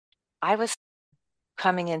I was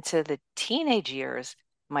coming into the teenage years.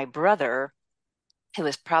 My brother, who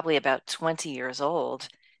was probably about 20 years old,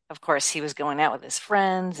 of course, he was going out with his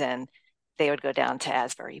friends and they would go down to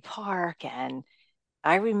Asbury Park. And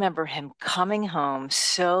I remember him coming home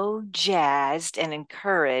so jazzed and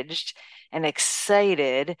encouraged and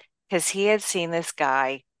excited because he had seen this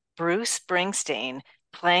guy, Bruce Springsteen,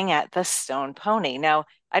 playing at the Stone Pony. Now,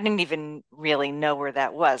 I didn't even really know where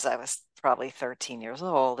that was. I was probably 13 years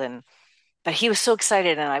old, and but he was so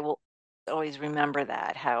excited, and I will always remember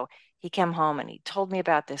that how he came home and he told me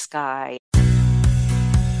about this guy.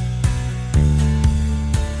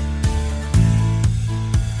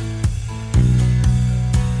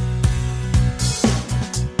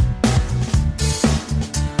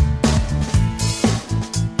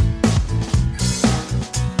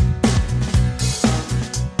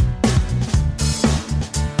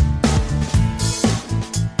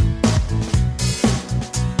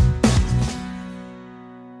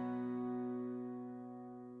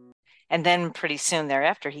 And then pretty soon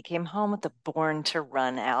thereafter, he came home with the Born to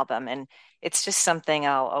Run album. And it's just something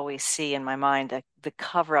I'll always see in my mind, the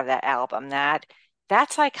cover of that album.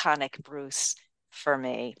 That's iconic, Bruce, for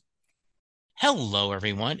me. Hello,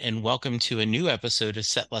 everyone, and welcome to a new episode of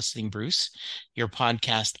Set Lusting Bruce, your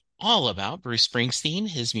podcast all about Bruce Springsteen,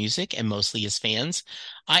 his music, and mostly his fans.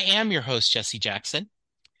 I am your host, Jesse Jackson.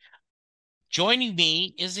 Joining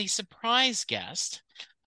me is a surprise guest.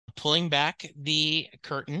 Pulling back the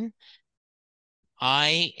curtain,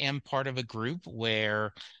 I am part of a group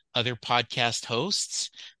where other podcast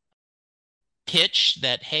hosts pitch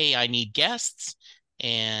that, hey, I need guests,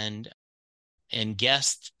 and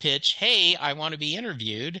guest pitch, hey, I want to be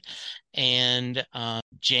interviewed. And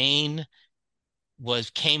Jayne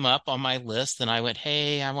came up on my list, and I went,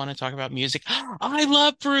 hey, I want to talk about music. I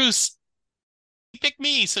love Bruce. Pick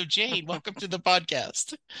me. So Jayne, welcome to the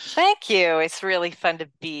podcast. Thank you. It's really fun to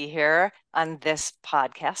be here on this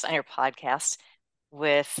podcast, on your podcast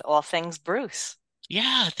with all things Bruce.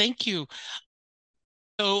 Yeah, thank you.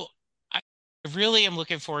 So I really am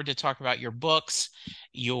looking forward to talk about your books,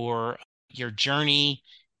 your journey,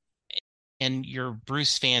 and your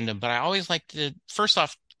Bruce fandom. But I always like to, first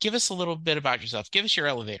off, give us a little bit about yourself. Give us your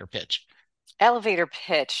elevator pitch. Elevator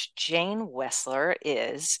pitch. Jayne Wesler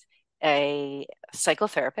is a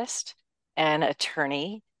psychotherapist, an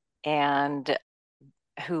attorney, and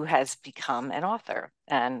who has become an author.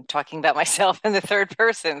 And talking about myself in the third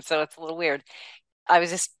person, so it's a little weird. I was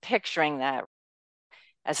just picturing that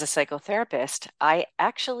as a psychotherapist. I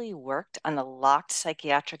actually worked on the locked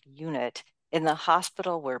psychiatric unit in the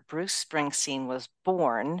hospital where Bruce Springsteen was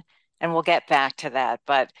born, and we'll get back to that.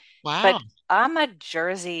 But Wow. I'm a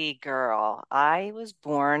Jersey girl. I was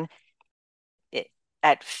born i-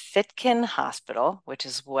 at Fitkin Hospital, which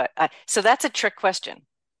is so that's a trick question.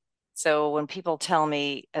 So when people tell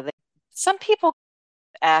me, some people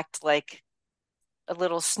act like a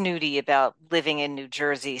little snooty about living in New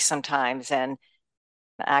Jersey sometimes and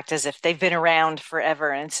act as if they've been around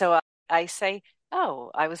forever. And so I say,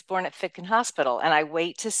 oh, I was born at Fitkin Hospital. And I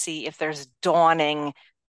wait to see if there's dawning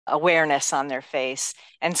awareness on their face.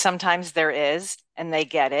 And sometimes there is, and they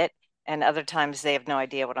get it. And other times they have no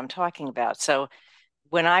idea what I'm talking about. So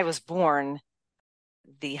when I was born,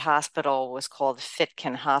 the hospital was called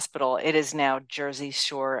Fitkin Hospital. It is now Jersey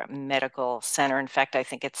Shore Medical Center. In fact, I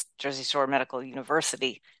think it's Jersey Shore Medical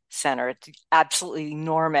University Center. It's absolutely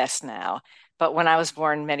enormous now. But when I was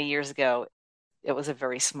born many years ago, it was a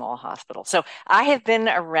very small hospital. So I have been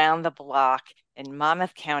around the block in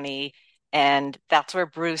Monmouth County, and that's where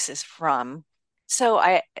Bruce is from. So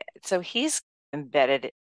he's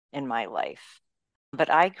embedded in my life. But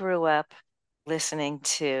I grew up listening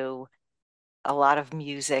to a lot of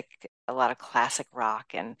music, a lot of classic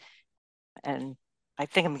rock, and I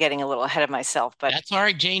think I'm getting a little ahead of myself, That's all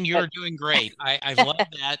right, Jayne. but You're doing great. I love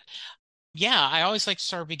that. Yeah, I always like to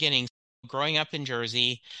start beginning. Growing up in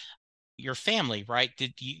Jersey, your family, right?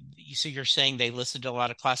 So you're saying they listened to a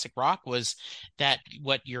lot of classic rock. Was that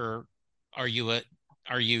what are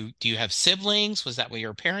you do you have siblings? Was that what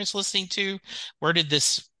your parents listening to? Where did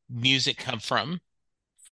this music come from?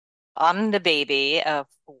 I'm the baby of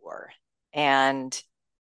four, and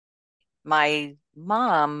my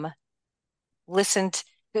mom listened.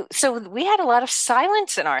 So we had a lot of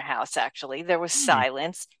silence in our house, actually. There was Hmm.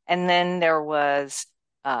 silence, and then there was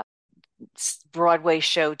uh, Broadway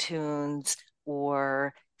show tunes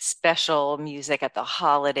or special music at the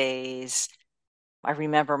holidays. I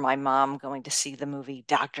remember my mom going to see the movie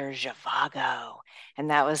Dr. Zhivago,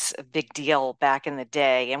 and that was a big deal back in the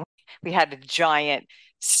day. And we had a giant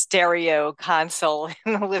stereo console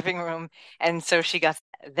in the living room, and so she got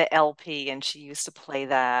the LP, and she used to play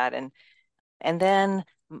that. And then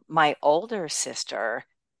my older sister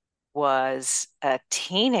was a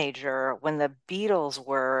teenager when the Beatles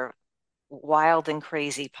were wild and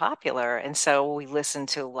crazy popular. And so we listened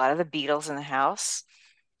to a lot of the Beatles in the house,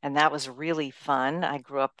 and that was really fun. I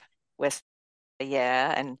grew up with,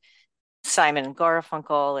 yeah, and Simon and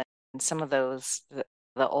Garfunkel and some of the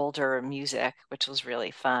older music, which was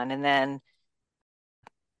really fun. And then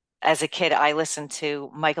as a kid, I listened to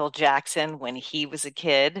Michael Jackson when he was a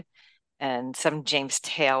kid and some James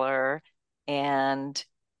Taylor. And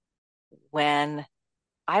when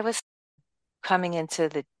I was coming into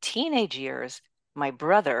the teenage years, my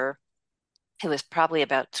brother, who was probably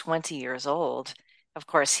about 20 years old, of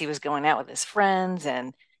course, he was going out with his friends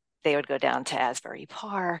and they would go down to Asbury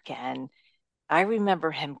Park. And I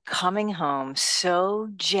remember him coming home so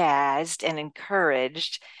jazzed and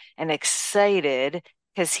encouraged and excited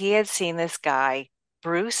because he had seen this guy,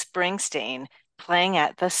 Bruce Springsteen, playing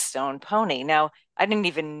at the Stone Pony. Now, I didn't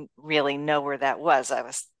even really know where that was. I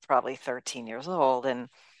was probably 13 years old, and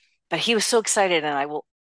but he was so excited, and I will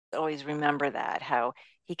always remember that how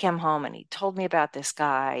he came home and he told me about this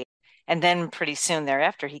guy. And then pretty soon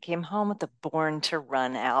thereafter, he came home with the Born to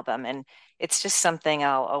Run album. And it's just something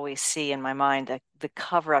I'll always see in my mind, the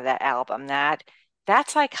cover of that album. That's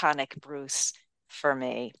iconic Bruce for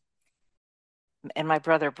me. And my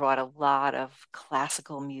brother brought a lot of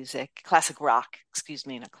classical music, classic rock, excuse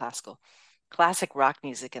me, not classical, classic rock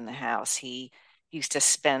music in the house. He used to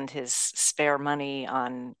spend his spare money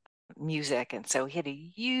on music. And so he had a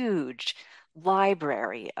huge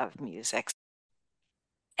library of music.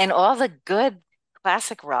 And all the good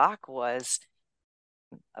classic rock was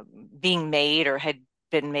being made or had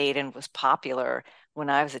been made and was popular when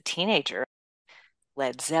I was a teenager.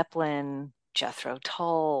 Led Zeppelin, Jethro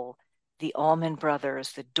Tull, the Allman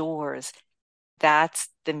Brothers, the Doors. That's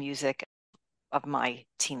the music of my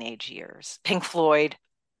teenage years. Pink Floyd,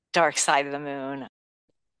 Dark Side of the Moon.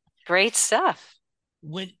 Great stuff.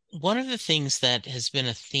 One of the things that has been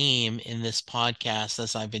a theme in this podcast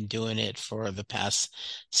as I've been doing it for the past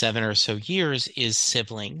 7 or so years is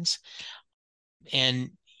siblings. And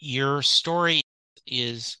your story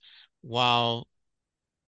is, while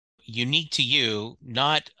unique to you,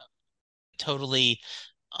 not totally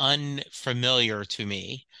unfamiliar to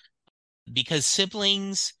me, because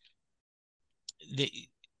siblings, the,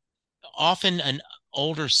 often an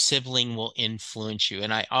older sibling will influence you.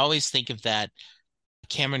 And I always think of that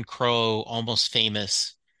Cameron Crowe Almost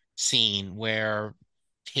Famous scene where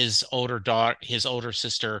his older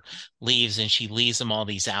sister leaves and she leaves him all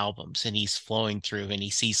these albums and he's flowing through and he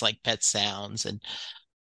sees like Pet Sounds. And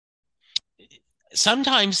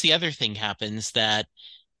sometimes the other thing happens that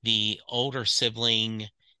the older sibling,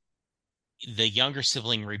 the younger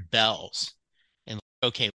sibling rebels and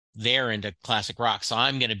okay, they're into classic rock, so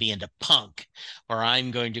I'm going to be into punk, or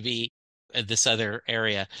I'm going to be this other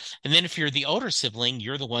area. And then if you're the older sibling,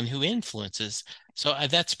 you're the one who influences. So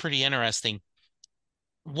that's pretty interesting.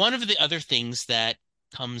 One of the other things that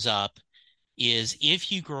comes up is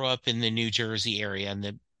if you grow up in the New Jersey area and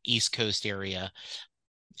the East Coast area,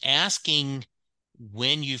 asking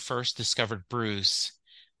when you first discovered Bruce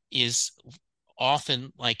is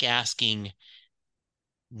often like asking,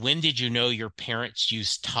 when did you know your parents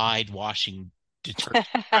used Tide washing detergent,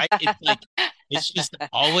 right? It's like, it's just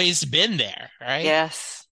always been there, right?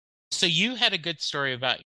 Yes. So you had a good story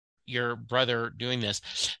about your brother doing this.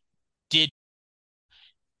 Did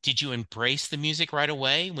did you embrace the music right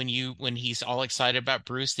away when he's all excited about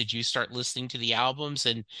Bruce? Did you start listening to the albums?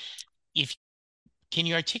 And if can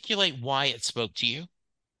you articulate why it spoke to you?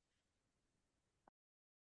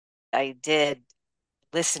 I did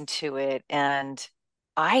listen to it, and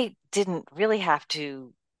I didn't really have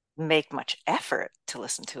to make much effort to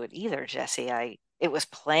listen to it either, Jesse. It was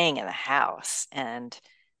playing in the house, and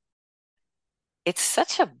it's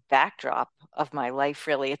such a backdrop of my life,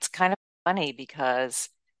 really. It's kind of funny because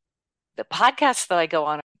the podcasts that I go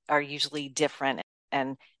on are usually different,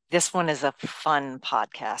 and this one is a fun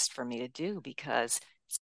podcast for me to do because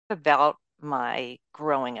it's about my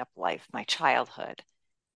growing up life, my childhood.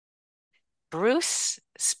 Bruce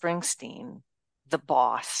Springsteen, the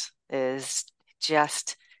boss, is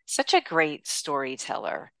just such a great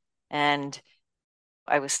storyteller. And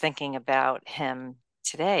I was thinking about him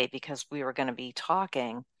today because we were going to be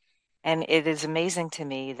talking. And it is amazing to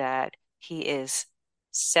me that he is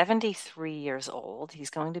 73 years old. He's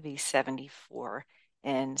going to be 74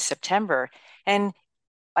 in September. And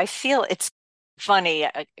I feel it's funny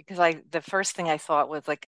because the first thing I thought was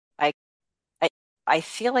like, I I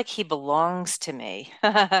feel like he belongs to me.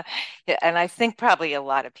 And I think probably a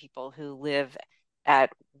lot of people who live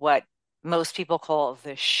at what most people call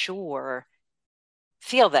the shore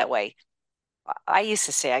feel that way. I used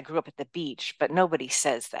to say I grew up at the beach, but nobody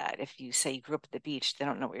says that. If you say you grew up at the beach, they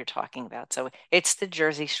don't know what you're talking about. So it's the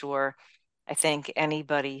Jersey Shore. I think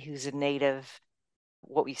anybody who's a native,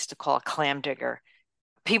 what we used to call a clam digger,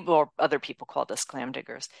 people or other people called us clam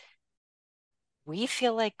diggers, we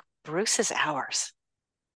feel like Bruce is ours.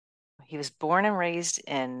 He was born and raised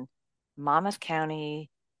in Monmouth County.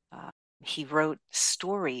 Uh, he wrote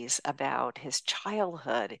stories about his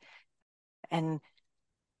childhood, and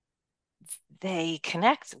we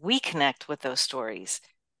connect with those stories.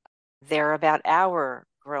 They're about our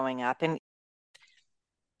growing up. And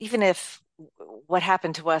even if what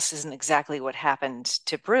happened to us isn't exactly what happened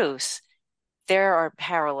to Bruce, there are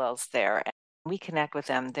parallels there. And we connect with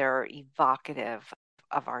them. They're evocative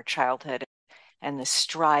of our childhood and the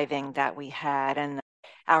striving that we had and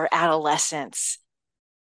our adolescence,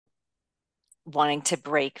 wanting to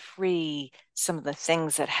break free, some of the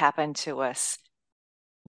things that happened to us.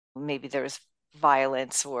 Maybe there was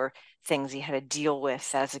violence or things you had to deal with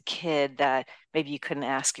as a kid that maybe you couldn't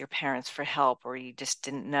ask your parents for help or you just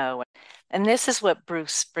didn't know. And this is what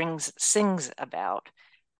Bruce Springs sings about.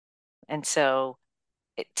 And so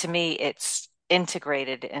to me, it's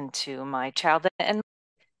integrated into my childhood and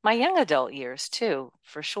my young adult years too,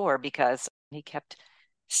 for sure, because he kept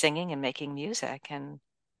singing and making music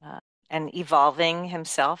uh, and evolving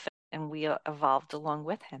himself, and we evolved along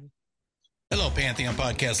with him. Hello, Pantheon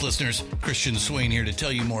podcast listeners. Christian Swain here to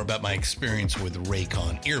tell you more about my experience with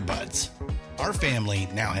Raycon earbuds. Our family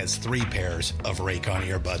now has 3 pairs of Raycon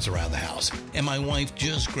earbuds around the house, and my wife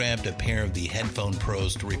just grabbed a pair of the Headphone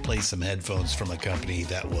Pros to replace some headphones from a company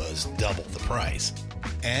that was double the price.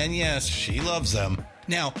 And yes, she loves them.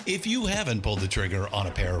 Now, if you haven't pulled the trigger on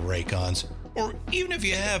a pair of Raycons, or even if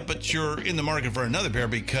you have, but you're in the market for another pair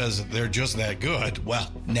because they're just that good,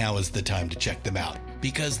 well, now is the time to check them out,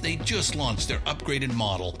 because they just launched their upgraded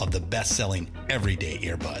model of the best-selling everyday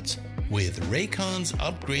earbuds. With Raycon's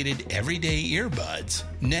upgraded everyday earbuds,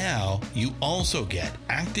 now you also get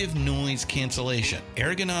active noise cancellation,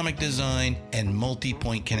 ergonomic design, and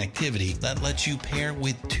multi-point connectivity that lets you pair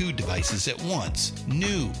with 2 devices at once.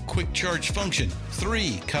 New quick charge function,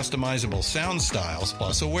 3 customizable sound styles,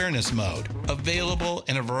 plus awareness mode. Available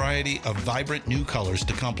in a variety of vibrant new colors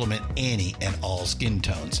to complement any and all skin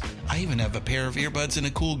tones. I even have a pair of earbuds in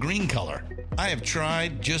a cool green color. I have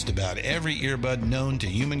tried just about every earbud known to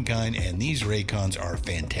humankind, and these Raycons are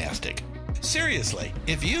fantastic. Seriously,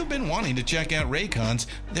 if you've been wanting to check out Raycons,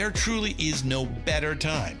 there truly is no better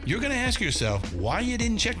time. You're going to ask yourself why you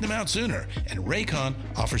didn't check them out sooner, and Raycon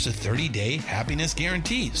offers a 30-day happiness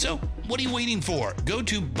guarantee. So what are you waiting for? Go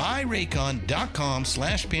to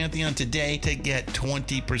buyraycon.com/Pantheon today to get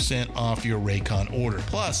 20% off your Raycon order,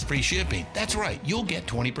 plus free shipping. That's right, you'll get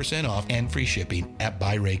 20% off and free shipping at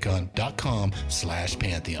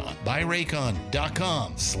buyraycon.com/Pantheon.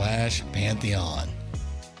 buyraycon.com/Pantheon.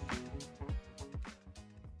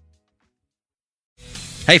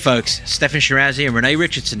 Hey folks, Stefan Shirazi and Renee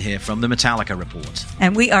Richardson here from the Metallica Report.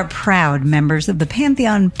 And we are proud members of the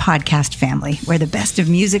Pantheon podcast family, where the best of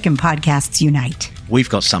music and podcasts unite. We've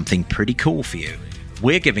got something pretty cool for you.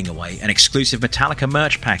 We're giving away an exclusive Metallica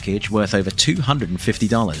merch package worth over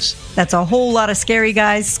 $250. That's a whole lot of Scary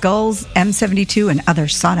Guys, skulls, M72, and other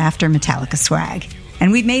sought-after Metallica swag.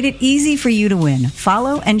 And we've made it easy for you to win.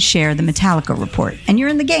 Follow and share the Metallica Report, and you're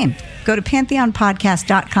in the game. Go to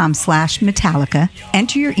pantheonpodcast.com/Metallica,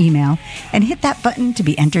 enter your email, and hit that button to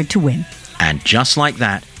be entered to win. And just like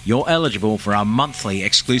that, you're eligible for our monthly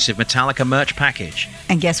exclusive Metallica merch package.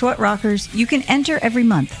 And guess what, rockers? You can enter every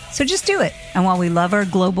month, so just do it. And while we love our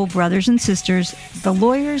global brothers and sisters, the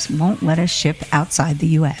lawyers won't let us ship outside the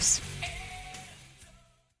U.S.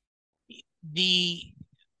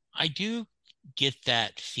 I do get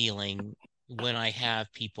that feeling when I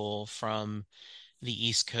have people from the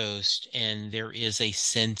East Coast, and there is a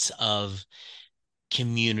sense of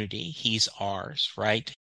community. He's ours,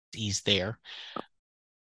 right? He's there.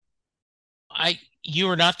 You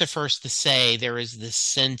are not the first to say there is this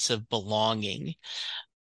sense of belonging.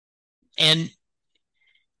 And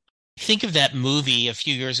think of that movie a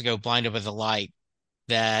few years ago, Blinded by the Light,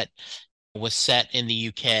 that was set in the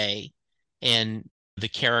UK, and the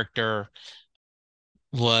character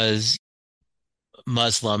was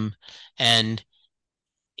Muslim and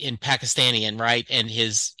in Pakistani, right? And he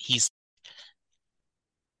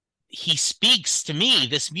speaks to me,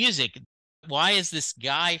 this music. Why is this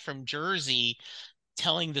guy from Jersey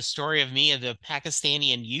telling the story of me, of the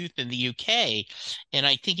Pakistani and youth in the UK? And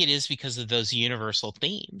I think it is because of those universal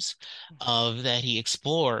themes of that he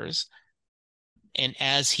explores. And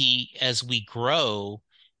as we grow,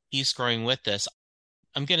 he's growing with us.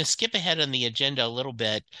 I'm going to skip ahead on the agenda a little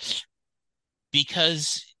bit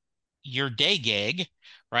because your day gig,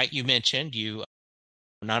 right? You mentioned you are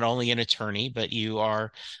not only an attorney, but you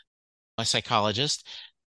are a psychologist.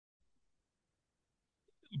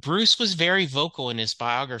 Bruce was very vocal in his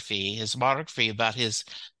biography about his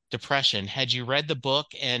depression. Had you read the book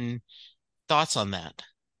and thoughts on that?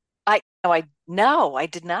 I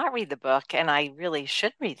did not read the book, and I really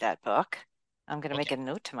should read that book. I'm going to make Okay. a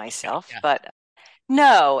note to Okay. myself, Yeah. but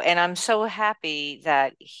no, and I'm so happy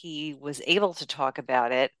that he was able to talk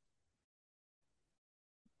about it.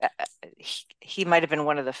 He might have been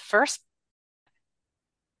one of the first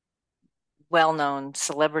well-known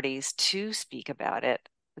celebrities to speak about it.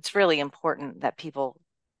 It's really important that people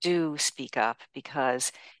do speak up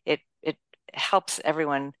because it helps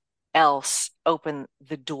everyone else open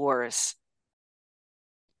the doors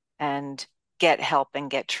and get help and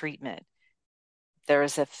get treatment. There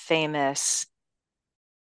is a famous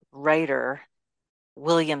writer,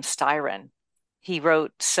 William Styron. He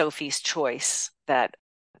wrote Sophie's Choice, that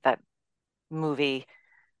movie,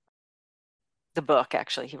 the book,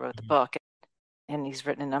 actually. He wrote the Mhm. book, and he's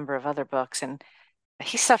written a number of other books. And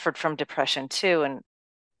he suffered from depression too. And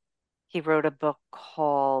he wrote a book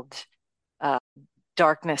called uh,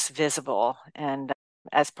 Darkness Visible. And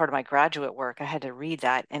as part of my graduate work, I had to read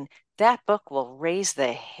that. And that book will raise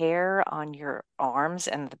the hair on your arms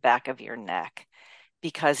and the back of your neck.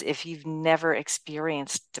 Because if you've never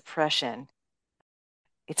experienced depression,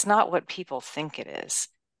 it's not what people think it is.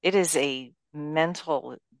 It is a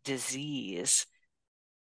mental disease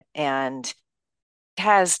and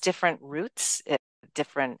has different roots,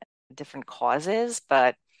 different different causes.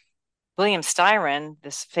 But William Styron,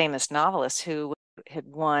 this famous novelist who had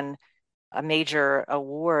won a major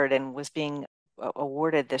award and was being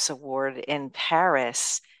awarded this award in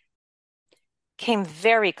Paris, came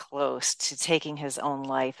very close to taking his own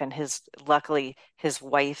life. And luckily his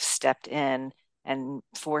wife stepped in and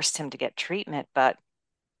forced him to get treatment. But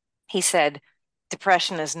he said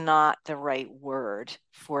depression is not the right word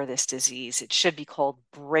for this disease. It should be called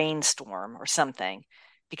brainstorm or something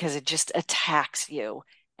because it just attacks you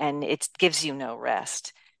and it gives you no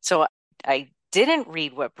rest. So I didn't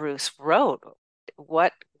read what Bruce wrote.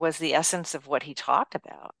 What was the essence of what he talked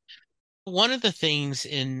about? One of the things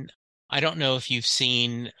I don't know if you've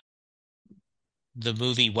seen the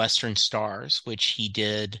movie Western Stars, which he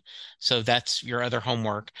did. So that's your other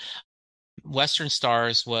homework. Western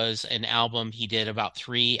Stars was an album he did about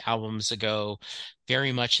 3 albums ago,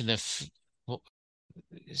 very much in the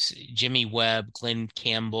Jimmy Webb, Glenn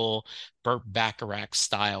Campbell, Burt Bacharach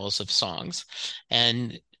styles of songs.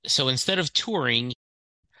 And so instead of touring,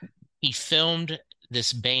 he filmed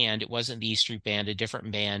this band. It wasn't the E Street Band, a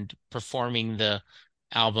different band performing the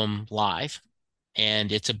album live.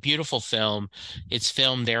 And it's a beautiful film. It's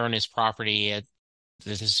filmed there on his property at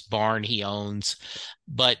this barn he owns.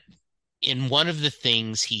 But in one of the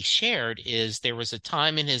things he shared is there was a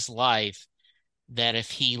time in his life that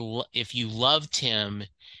if you loved him,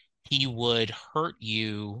 he would hurt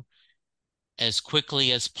you as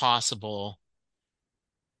quickly as possible,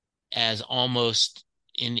 as almost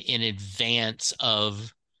in advance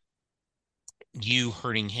of you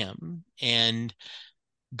hurting him. And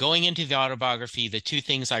going into the autobiography, the two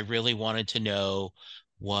things I really wanted to know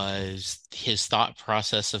was his thought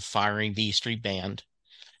process of firing the E Street Band.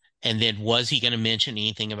 And then was he going to mention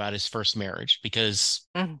anything about his first marriage? Because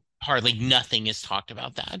Mhm. hardly nothing is talked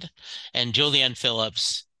about that. And Julianne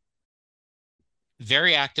Phillips,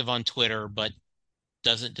 very active on Twitter, but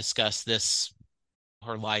doesn't discuss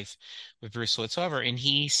her life with Bruce whatsoever. And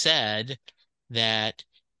he said that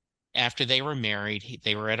after they were married,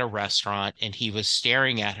 they were at a restaurant and he was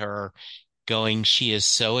staring at her, going, "She is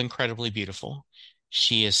so incredibly beautiful.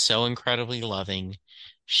 She is so incredibly loving.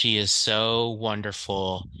 She is so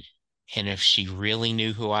wonderful. And if she really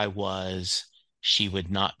knew who I was, she would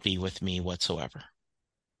not be with me whatsoever."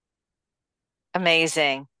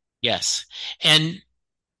 Amazing. Yes. And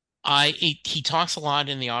he talks a lot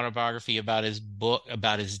in the autobiography about his book,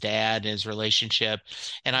 about his dad and his relationship.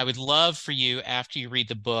 And I would love for you, after you read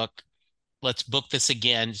the book, let's book this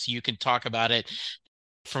again so you can talk about it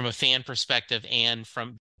from a fan perspective and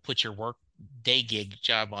from put your work day gig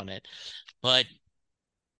job on it. But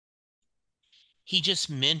he just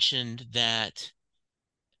mentioned that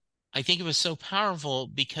I think it was so powerful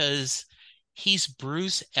because he's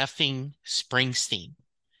Bruce effing Springsteen.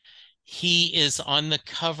 He is on the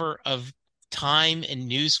cover of Time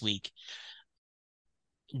and Newsweek.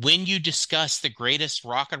 when you discuss the greatest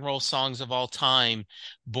rock and roll songs of all time,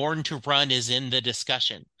 Born to Run is in the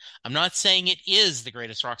discussion. I'm not saying it is the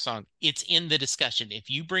greatest rock song. It's in the discussion. If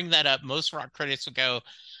you bring that up, most rock critics will go,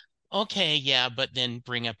 okay, yeah, but then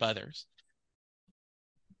bring up others.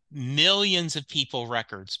 Millions of people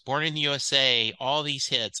records, Born in the USA, all these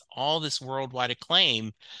hits, all this worldwide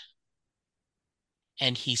acclaim,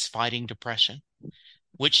 and he's fighting depression,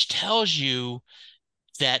 which tells you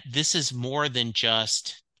that this is more than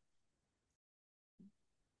just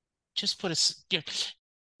put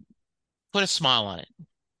a smile on it.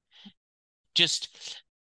 Just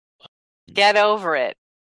Get over it.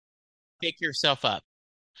 pick yourself up.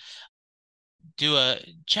 Do a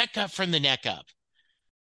checkup from the neck up.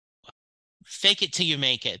 Fake it till you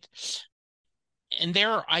make it. And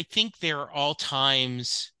I think there are all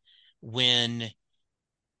times when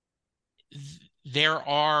there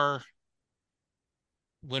are,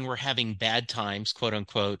 when we're having bad times, quote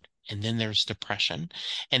unquote, and then there's depression.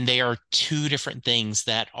 And they are two different things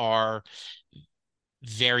that are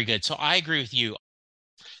very good. So I agree with you.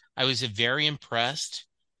 I was very impressed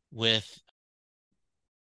with,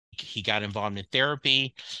 he got involved in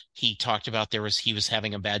therapy. He talked about he was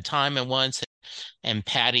having a bad time at once, and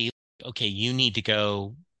Patty, okay, you need to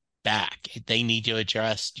go back. They need to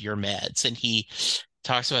adjust your meds. And he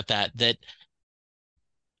talks about that,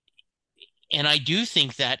 and I do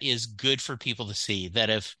think that is good for people to see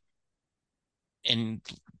that and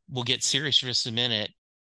we'll get serious for just a minute.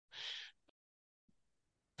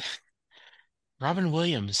 Robin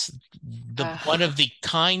Williams, one of the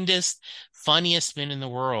kindest, funniest men in the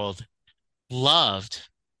world, loved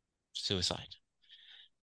suicide.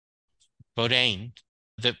 Bourdain,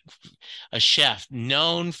 a chef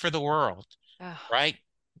known for the world, right?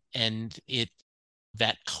 And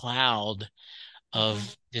that cloud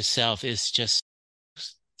of yourself is just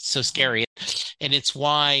so scary. And it's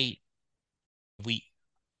why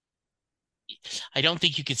I don't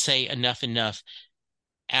think you could say enough,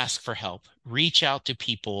 ask for help, reach out to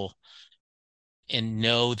people, and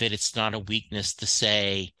know that it's not a weakness to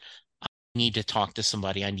say, I need to talk to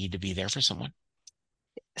somebody. I need to be there for someone.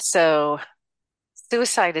 So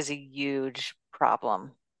suicide is a huge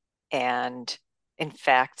problem. And in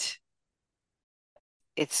fact,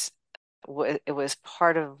 it was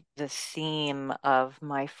part of the theme of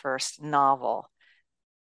my first novel,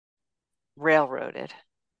 Railroaded.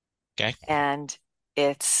 Okay. And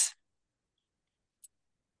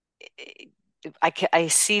I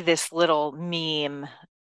see this little meme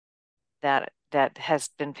that has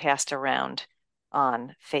been passed around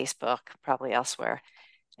on Facebook, probably elsewhere,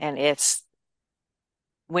 and it's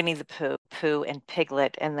Winnie the Pooh, and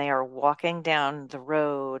Piglet, and they are walking down the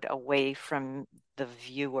road away from the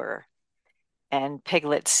viewer. And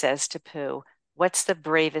Piglet says to Pooh, "What's the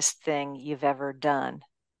bravest thing you've ever done?"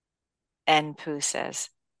 And Pooh says,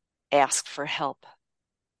 "Ask for help."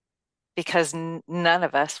 Because none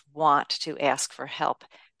of us want to ask for help,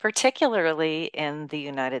 particularly in the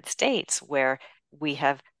United States, where we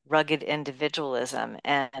have rugged individualism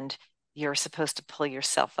and you're supposed to pull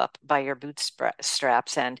yourself up by your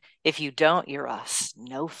bootstraps. And if you don't, you're a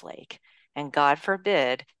snowflake. And God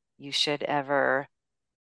forbid you should ever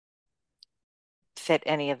fit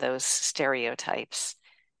any of those stereotypes.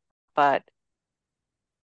 But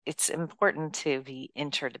it's important to be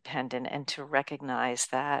interdependent and to recognize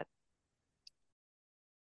that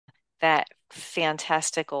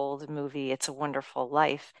fantastic old movie, It's a Wonderful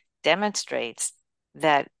Life, demonstrates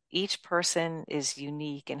that each person is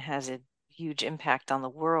unique and has a huge impact on the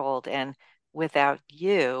world. And without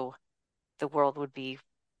you, the world would be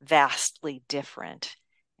vastly different.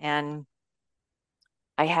 And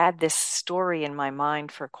I had this story in my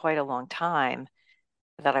mind for quite a long time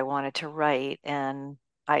that I wanted to write. And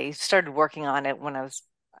I started working on it when I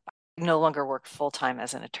no longer work full-time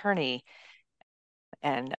as an attorney.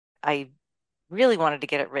 And I really wanted to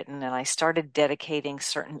get it written, and I started dedicating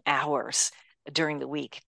certain hours during the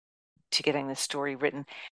week to getting the story written.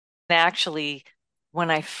 And actually,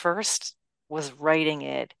 when I first was writing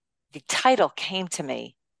it, the title came to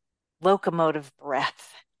me, Locomotive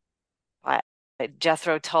Breath by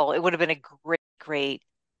Jethro Tull. It would have been a great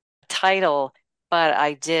title, but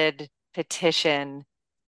I did petition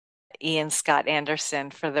Ian Scott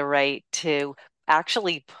Anderson for the right to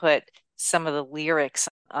actually put some of the lyrics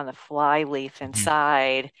on the flyleaf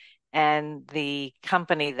inside, and the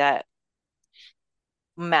company that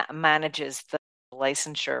manages the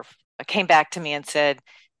licensure came back to me and said,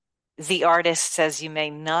 the artist says you may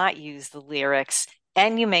not use the lyrics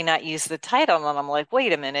and you may not use the title. And I'm like,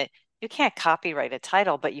 wait a minute, you can't copyright a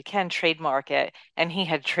title, but you can trademark it. And he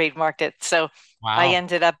had trademarked it. So I Wow.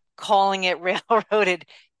 ended up calling it railroaded,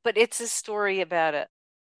 but it's a story about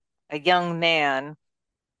a young man,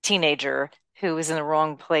 teenager, who was in the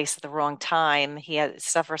wrong place at the wrong time. He had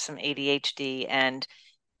suffers from ADHD, and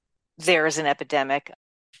there is an epidemic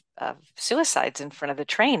of suicides in front of the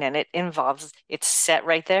train, and it's set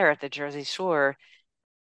right there at the Jersey Shore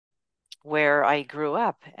where I grew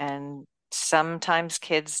up. And sometimes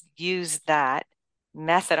kids use that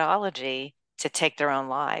methodology to take their own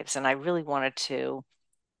lives. And I really wanted to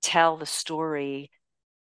tell the story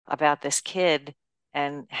about this kid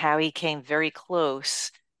and how he came very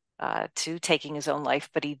close to taking his own life,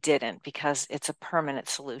 but he didn't, because it's a permanent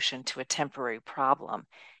solution to a temporary problem.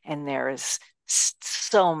 And there is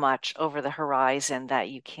so much over the horizon that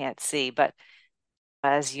you can't see. But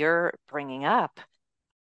as you're bringing up,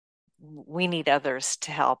 we need others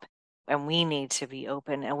to help, and we need to be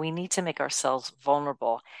open, and we need to make ourselves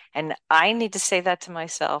vulnerable. And I need to say that to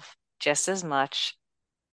myself just as much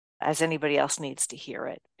as anybody else needs to hear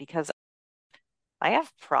it, because I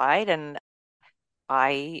have pride and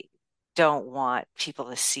I don't want people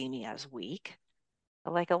to see me as weak,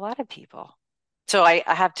 like a lot of people. So I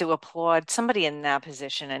have to applaud somebody in that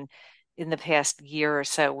position. And in the past year or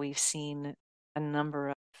so, we've seen a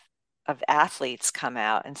number of athletes come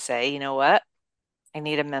out and say, you know what? I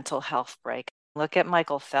need a mental health break. Look at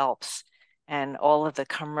Michael Phelps and all of the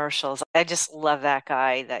commercials. I just love that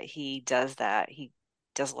guy that he does that. He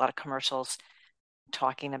does a lot of commercials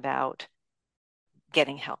talking about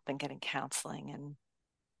getting help and getting counseling, and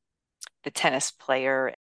the tennis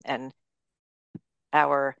player and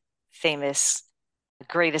our famous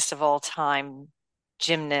greatest of all time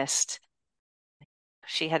gymnast.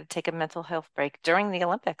 She had to take a mental health break during the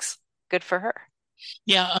Olympics. Good for her.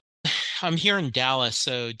 Yeah, I'm here in Dallas.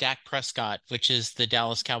 So Dak Prescott, which is the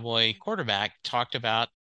Dallas Cowboy quarterback, talked about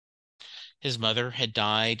his mother had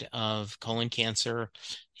died of colon cancer.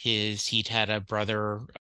 He'd had a brother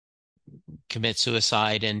commit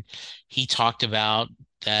suicide, and he talked about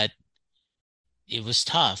that it was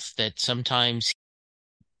tough, that sometimes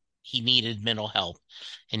he needed mental health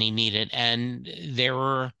and there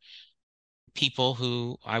were people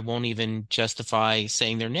who I won't even justify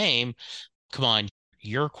saying their name. Come on,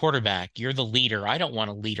 you're a quarterback, you're the leader. I don't want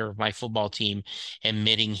a leader of my football team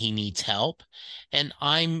admitting he needs help. And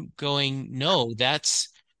I'm going, no, I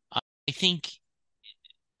think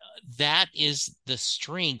that is the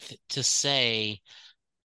strength to say,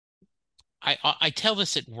 I tell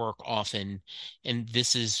this at work often, and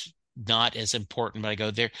this is not as important, but I go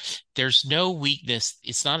there's no weakness.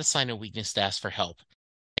 It's not a sign of weakness to ask for help.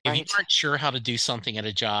 If you Right. aren't sure how to do something at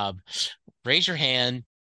a job, raise your hand,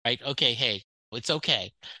 right? Okay, hey, it's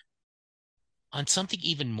okay. On something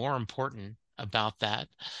even more important about that.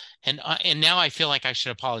 And now I feel like I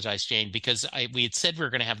should apologize, Jayne, because we had said we were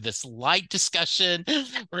going to have this light discussion.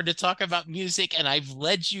 We're going to talk about music, and I've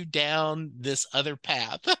led you down this other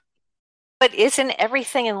path. But isn't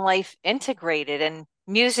everything in life integrated? And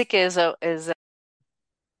music it's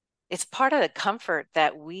part of the comfort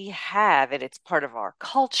that we have, and it's part of our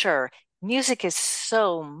culture. Music is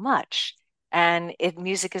so much, and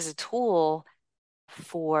music is a tool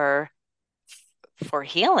for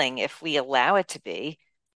healing if we allow it to be.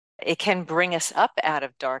 It can bring us up out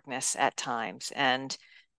of darkness at times. And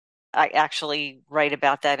I actually write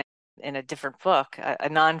about that in a different book, a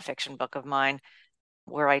nonfiction book of mine,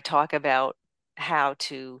 where I talk about how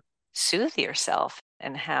to soothe yourself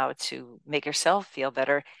and how to make yourself feel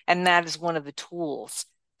better. And that is one of the tools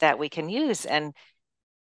that we can use. And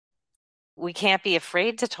we can't be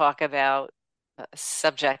afraid to talk about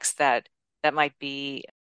subjects that might be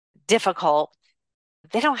difficult.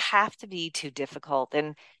 They don't have to be too difficult,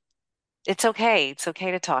 and it's okay. It's okay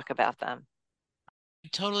to talk about them. I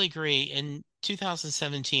totally agree. In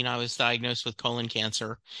 2017, I was diagnosed with colon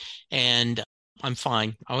cancer, and I'm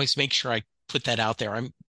fine. I always make sure I put that out there.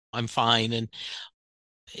 I'm fine, and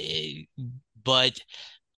eh, but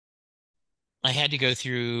I had to go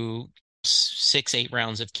through 6, 8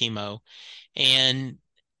 rounds of chemo, and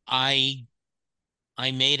I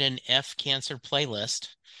I made an F cancer playlist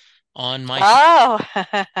on my phone,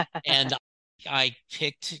 Oh, and I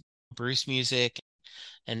picked Bruce music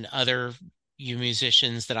and other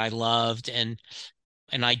musicians that I loved, and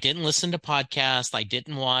I didn't listen to podcasts. I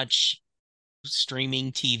didn't watch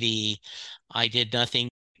streaming TV. I did nothing.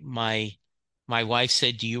 My wife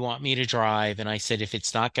said, "Do you want me to drive?" And I said,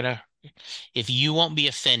 if you won't be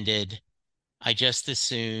offended, I just as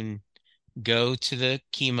soon go to the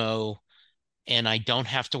chemo and I don't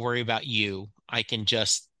have to worry about you. I can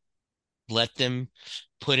just let them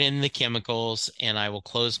put in the chemicals and I will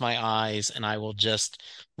close my eyes and I will just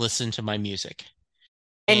listen to my music.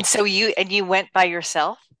 And and so you went by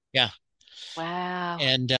yourself? Yeah. Wow.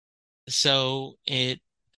 And so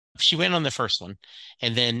she went on the first one.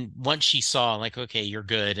 And then once she saw, like, okay, you're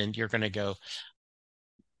good and you're going to go.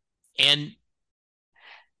 And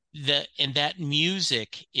that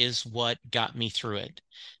music is what got me through it.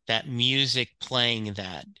 That music playing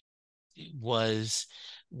that was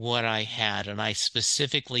what I had. And I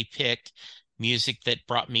specifically picked music that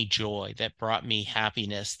brought me joy, that brought me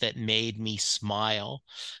happiness, that made me smile.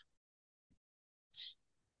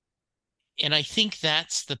 And I think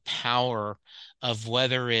that's the power of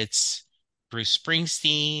whether it's Bruce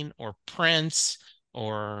Springsteen or Prince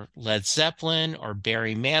or Led Zeppelin or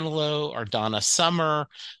Barry Manilow or Donna Summer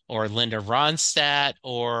or Linda Ronstadt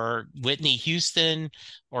or Whitney Houston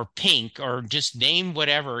or Pink, or just name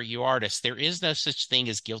whatever you artist. There is no such thing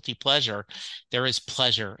as guilty pleasure. There is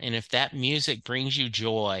pleasure. And if that music brings you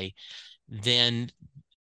joy, then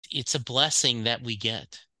it's a blessing that we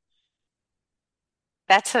get.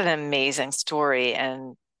 That's an amazing story,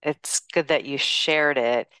 and it's good that you shared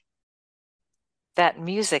it. That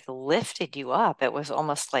music lifted you up. It was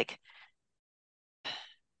almost like,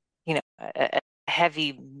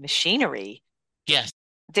 heavy machinery Yes.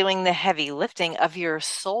 doing the heavy lifting of your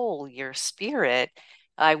soul, your spirit.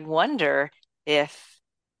 I wonder if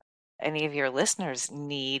any of your listeners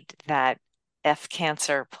need that F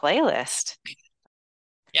Cancer playlist.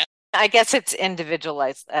 Yeah. I guess it's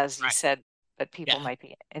individualized, as you Right. said, but people Yeah. might be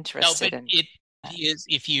No, interested but in it that. is,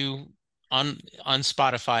 if you on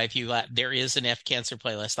Spotify, if you there is an F Cancer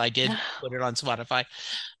playlist. I did put it on Spotify,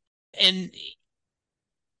 and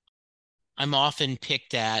I'm often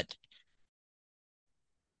picked at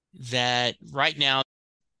that right now.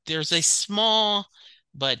 There's a small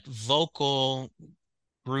but vocal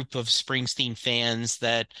group of Springsteen fans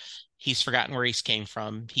that he's forgotten where he came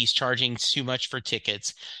from. He's charging too much for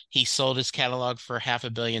tickets. He sold his catalog for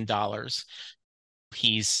 $500 million.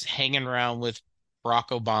 He's hanging around with Barack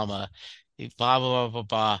Obama, blah, blah, blah, blah,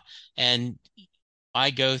 blah. And I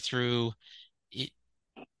go through it.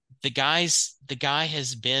 The guy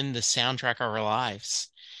has been the soundtrack of our lives.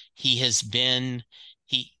 He has been,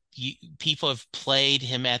 people have played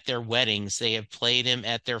him at their weddings. They have played him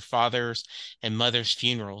at their father's and mother's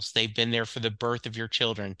funerals. They've been there for the birth of your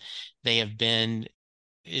children. They have been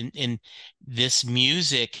in this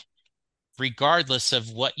music, regardless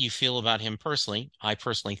of what you feel about him personally. I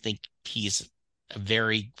personally think he's a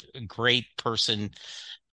very great person,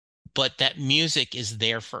 but that music is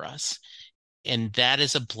there for us. And that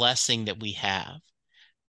is a blessing that we have.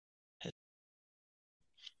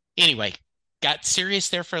 Anyway, got serious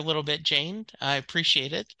there for a little bit, Jayne. I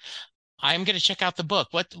appreciate it. I'm going to check out the book.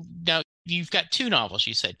 What now? You've got two novels,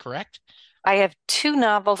 you said, correct? I have two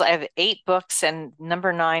novels. I have 8 books, and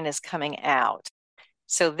number 9 is coming out.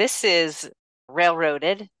 So this is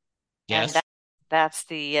Railroaded, and Yes. that's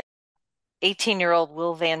the 18-year-old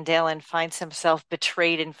Will Van Dalen finds himself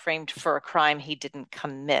betrayed and framed for a crime he didn't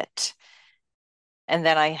commit. And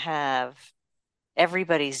then I have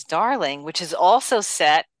Everybody's Darling, which is also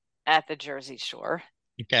set at the Jersey Shore.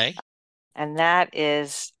 Okay. And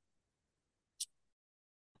that's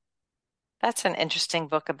an interesting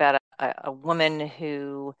book about a woman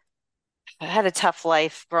who had a tough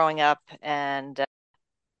life growing up, and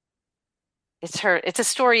it's a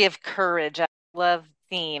story of courage. I love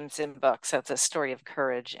themes in books, so it's a story of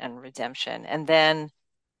courage and redemption. And then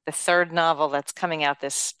the third novel that's coming out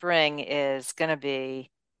this spring is going to be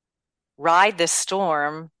Ride the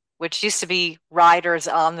Storm, which used to be Riders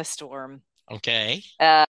on the Storm. Okay.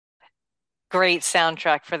 Uh, Great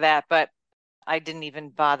soundtrack for that, but I didn't even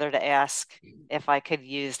bother to ask if I could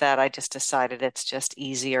use that. I just decided it's just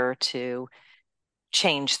easier to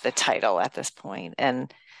change the title at this point.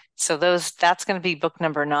 And so that's going to be book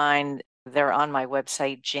number 9. They're on my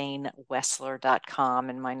website, jaynewesler.com,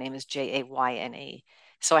 and my name is Jayne.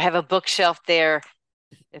 So I have a bookshelf there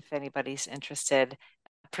if anybody's interested,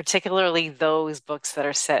 particularly those books that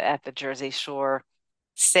are set at the Jersey Shore,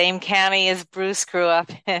 same county as Bruce grew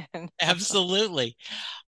up in. Absolutely.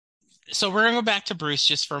 So we're going to go back to Bruce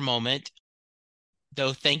just for a moment,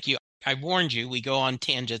 though. Thank you. I warned you, we go on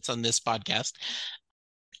tangents on this podcast.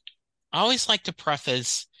 I always like to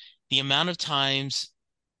preface the amount of times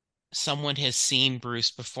someone has seen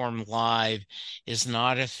Bruce perform live is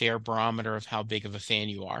not a fair barometer of how big of a fan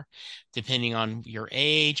you are, depending on your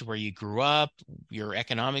age, where you grew up, your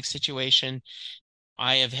economic situation.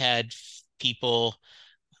 I have had people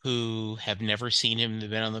who have never seen him, they've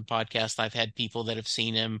been on the podcast. I've had people that have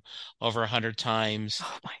seen him over 100 times.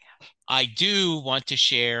 Oh my gosh. I do want to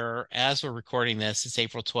share, as we're recording this, it's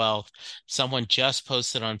April 12th. Someone just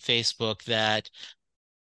posted on Facebook that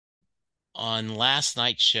on last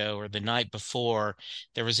night's show or the night before,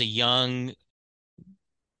 there was a young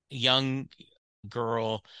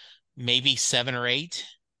girl, maybe 7 or 8,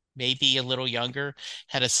 maybe a little younger,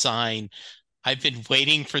 had a sign. I've been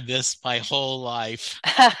waiting for this my whole life.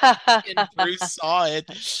 And Bruce saw it,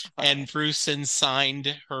 That's and funny. Bruce and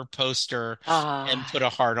signed her poster and Ah, put a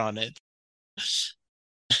heart on it.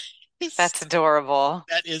 that's adorable.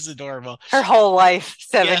 That is adorable. Her whole life,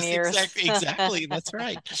 7 years. Exactly. That's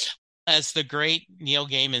right. As the great Neil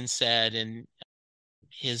Gaiman said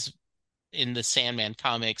his in the Sandman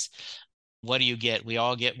comics, what do you get? We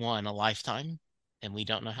all get one, a lifetime, and we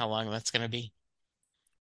don't know how long that's going to be.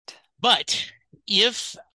 But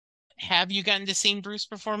if have you gotten to see Bruce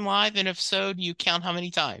perform live? And if so, do you count how many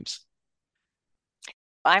times?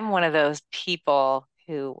 I'm one of those people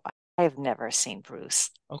who I've never seen Bruce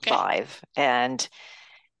Okay. live. And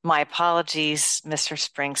my apologies, Mr.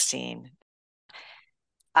 Springsteen.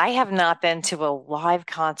 I have not been to a live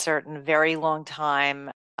concert in a very long time.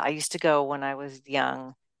 I used to go when I was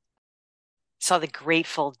young, saw the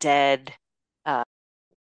Grateful Dead uh,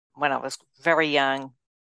 when I was very young,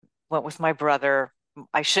 went with my brother.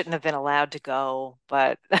 I shouldn't have been allowed to go,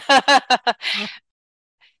 but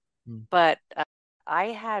Mm. but I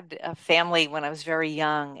had a family when I was very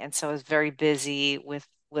young, and so I was very busy with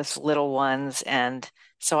little ones, and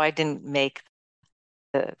so I didn't make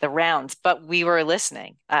the rounds. But we were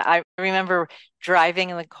listening. I remember driving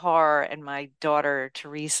in the car, and my daughter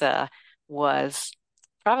Teresa was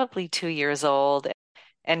probably 2 years old,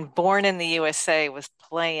 and Born in the USA was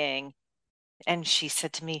playing, and she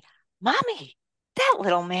said to me, "Mommy, that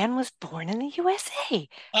little man was born in the USA,"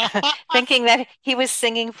 thinking that he was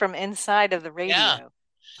singing from inside of the Yeah. radio.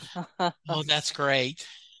 Oh, that's great.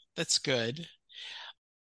 That's good.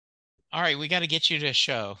 All right, we got to get you to a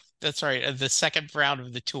show. That's right. The second round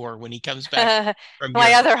of the tour when he comes back from My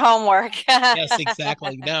Europe. other homework. Yes,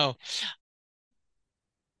 exactly. No.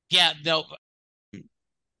 Yeah, no.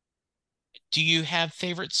 Do you have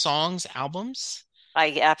favorite songs, albums?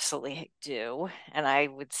 I absolutely do. And I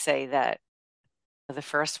would say that the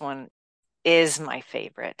first one is my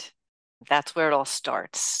favorite. That's where it all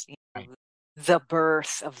starts. Right. The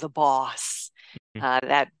birth of the boss, Mhm.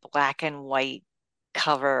 that black and white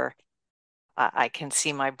cover. I can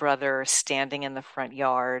see my brother standing in the front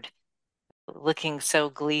yard, looking so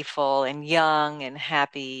gleeful and young and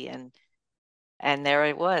happy, and there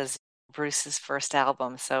it was, Bruce's first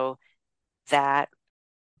album. So that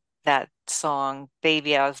that song,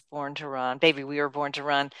 Baby, I Was Born to Run, Baby, We Were Born to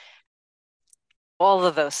Run, all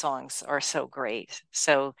of those songs are so great.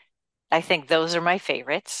 So I think those are my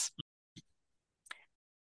favorites.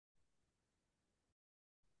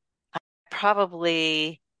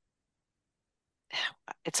 Probably,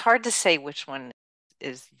 it's hard to say which one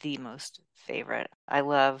is the most favorite. I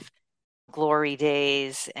love Glory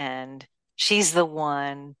Days and She's the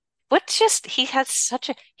One. What just he had such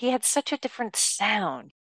a different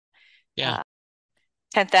sound. Yeah. Uh,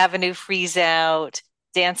 10th Avenue Freeze Out,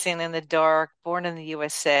 Dancing in the Dark, Born in the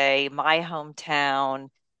USA, My Hometown,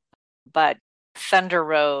 but Thunder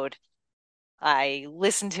Road. I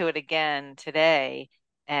listened to it again today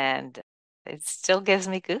and it still gives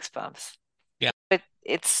me goosebumps. Yeah. But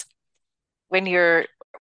it's when we're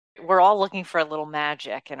all looking for a little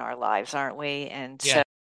magic in our lives, aren't we? And Yeah. so,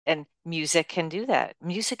 and music can do that.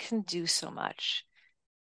 Music can do so much.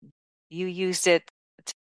 You used it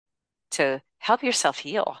to help yourself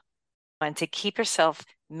heal and to keep yourself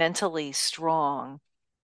mentally strong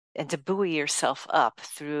and to buoy yourself up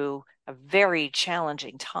through a very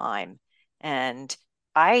challenging time. And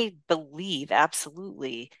I believe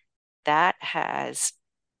absolutely that has,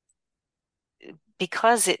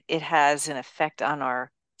 because it has an effect on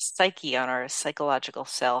our psyche, on our psychological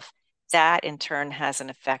self, that in turn has an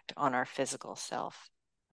effect on our physical self.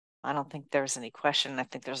 I don't think there's any question. I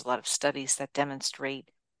think there's a lot of studies that demonstrate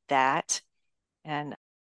that. And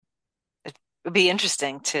it would be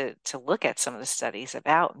interesting to look at some of the studies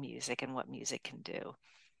about music and what music can do.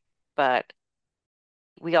 But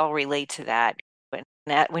we all relate to that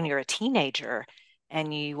when you're a teenager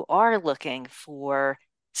and you are looking for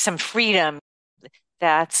some freedom.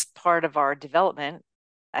 That's part of our development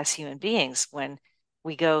as human beings when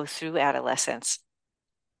we go through adolescence.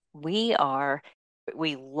 We are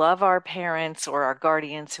we love our parents or our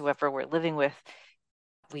guardians, whoever we're living with.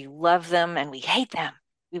 We love them and we hate them.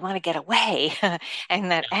 We want to get away.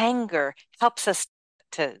 And that Yeah. anger helps us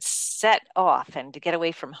to set off and to get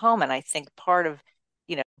away from home. And I think part of,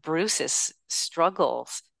 Bruce's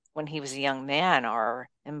struggles when he was a young man are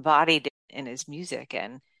embodied in his music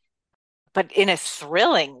but in a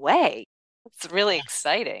thrilling way. It's really Yeah.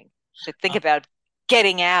 exciting to think Uh, about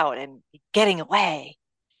getting out and getting away.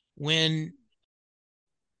 When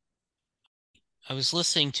I was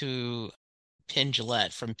listening to Penn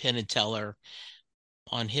Jillette from Penn and Teller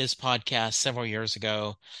on his podcast several years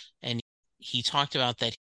ago, and he talked about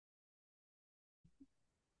that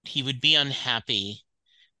he would be unhappy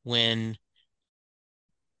when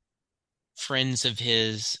friends of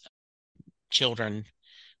his children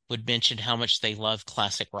would mention how much they love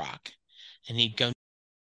classic rock. And he'd go,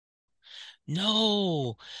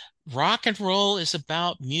 no, rock and roll is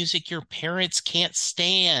about music your parents can't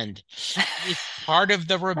stand. It's part of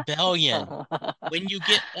the rebellion. When you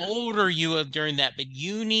get older, you have during that, but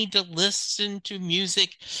you need to listen to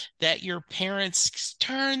music that your parents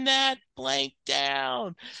turn that blank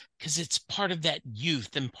down because it's part of that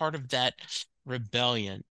youth and part of that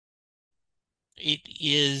rebellion. It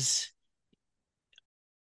is.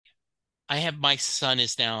 I have my son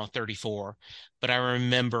is now 34, but I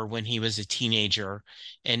remember when he was a teenager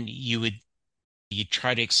and you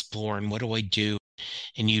try to explore and what do I do?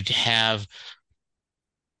 And you'd have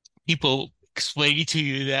people explaining to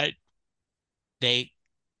you that they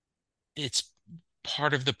it's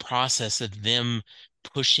part of the process of them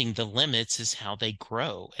pushing the limits is how they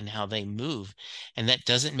grow and how they move. And that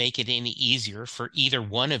doesn't make it any easier for either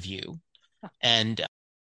one of you. And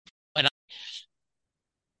and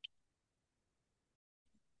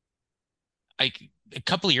I a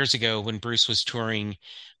couple of years ago when Bruce was touring,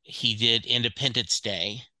 he did Independence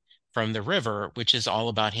Day from the River, which is all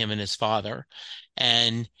about him and his father.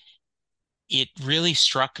 And it really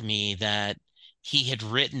struck me that he had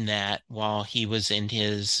written that while he was in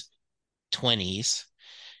his 20s,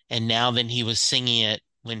 and now then he was singing it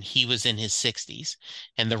when he was in his 60s,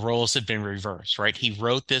 and the roles had been reversed, right? He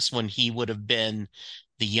wrote this when he would have been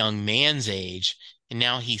the young man's age, and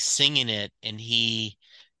now he's singing it and he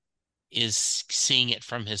is seeing it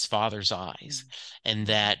from his father's eyes. And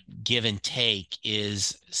that give and take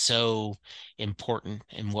is so important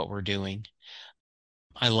in what we're doing.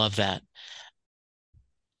 I love that.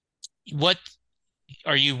 What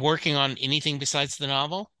are you working on anything besides the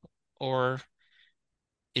novel? Or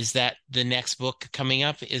is that the next book coming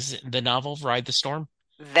up? Is the novel Ride the Storm?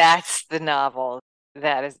 That's the novel.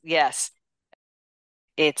 That is, yes.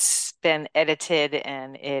 It's been edited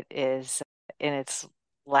and it is in its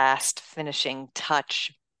last finishing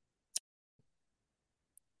touch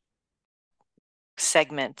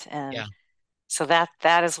segment. And Yeah. so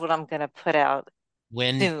that is what I'm going to put out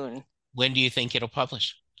When soon. when do you think it'll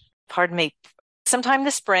publish? Pardon me. Sometime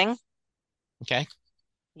this spring. Okay.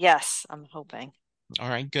 Yes, I'm hoping. All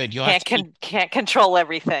right, good. You'll have to keep, Can't control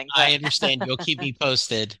everything, I but understand. You'll keep me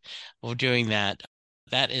posted. We're doing that.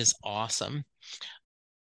 That is awesome.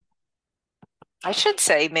 I should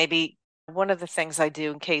say maybe one of the things I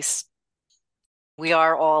do in case we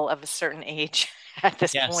are all of a certain age at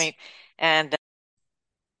this Yes. point, and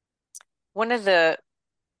one of the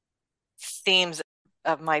themes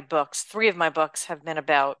of my books, three of my books have been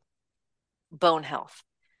about bone health,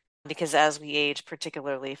 because as we age,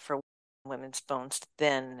 particularly for women's bones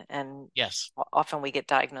thin, and Yes. often we get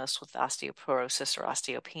diagnosed with osteoporosis or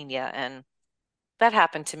osteopenia, and that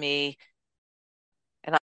happened to me,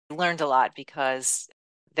 and I learned a lot because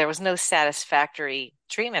there was no satisfactory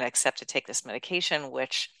treatment except to take this medication,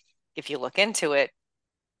 which, if you look into it,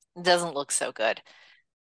 doesn't look so good.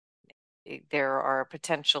 There are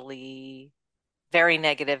potentially very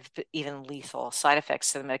negative, even lethal side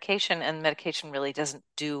effects to the medication, and the medication really doesn't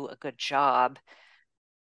do a good job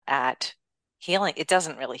at healing. It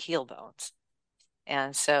doesn't really heal bones.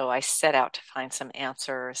 And so I set out to find some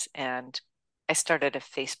answers, and I started a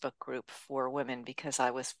Facebook group for women because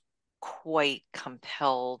I was quite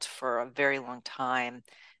compelled for a very long time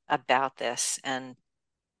about this. And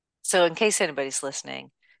so, in case anybody's listening,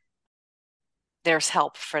 there's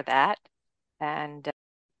help for that. And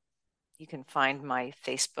you can find my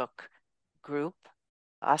Facebook group,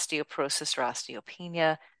 Osteoporosis or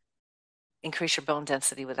Osteopenia, Increase Your Bone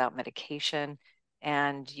Density Without Medication.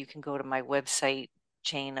 And you can go to my website,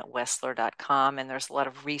 jayne@wesler.com, and there's a lot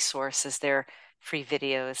of resources there, free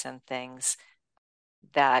videos and things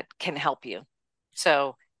that can help you.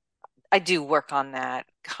 So I do work on that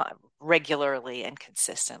regularly and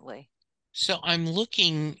consistently. So I'm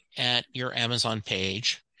looking at your Amazon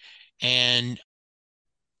page and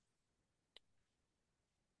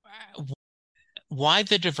why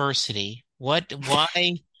the diversity? Why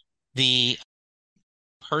the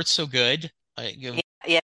hurt so good?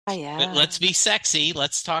 Yeah, But yeah. let's be sexy.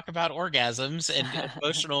 Let's talk about orgasms and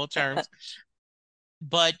emotional terms.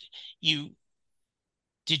 But you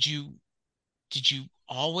did you did you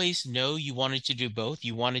always know you wanted to do both?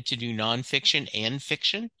 You wanted to do nonfiction and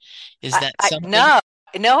fiction? Is that something? No,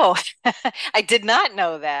 no, I did not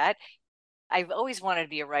know that. I've always wanted to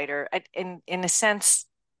be a writer. In a sense,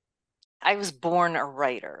 I was born a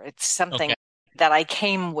writer. It's something Okay. that I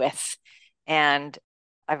came with, and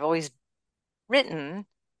I've always written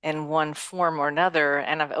in one form or another,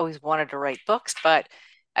 and I've always wanted to write books, but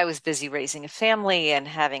I was busy raising a family and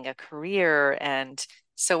having a career, and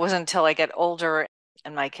so it wasn't until I got older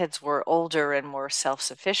and my kids were older and more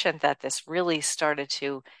self-sufficient that this really started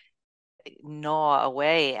to gnaw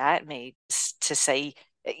away at me to say,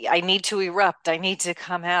 I need to erupt. I need to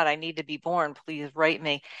come out. I need to be born. Please write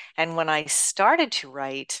me. And when I started to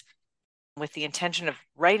write with the intention of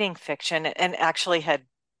writing fiction, and actually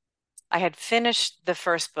I had finished the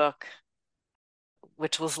first book,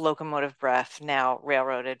 which was Locomotive Breath, now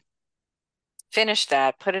Railroaded, finished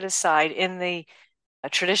that, put it aside in the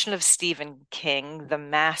tradition of Stephen King, the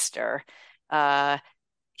master. Uh,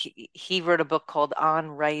 he wrote a book called On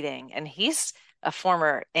Writing, and he's a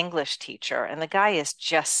former English teacher, and the guy is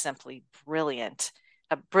just simply brilliant,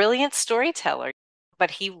 a brilliant storyteller, but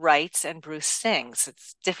he writes and Bruce sings.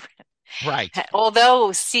 It's different. Right.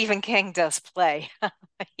 Although Stephen King does play,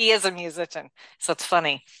 he is a musician, so it's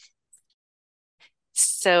funny.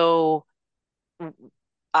 So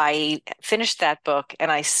I finished that book and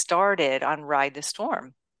I started on Ride the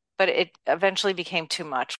Storm, but it eventually became too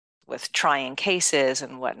much with trying cases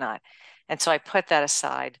and whatnot. And so I put that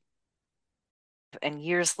aside. And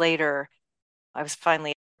years later, I was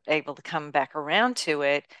finally able to come back around to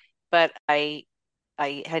it. But I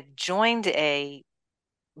had joined a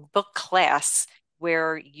book class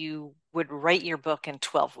where you would write your book in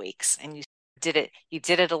 12 weeks and you did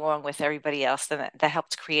it along with everybody else, and that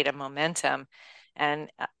helped create a momentum. And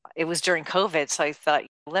it was during COVID, so I thought,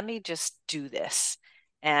 let me just do this.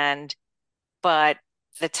 And but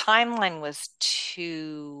the timeline was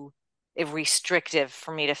too restrictive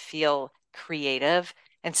for me to feel creative.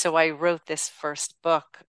 And so I wrote this first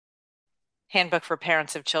book, Handbook for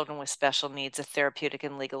Parents of Children with Special Needs, a Therapeutic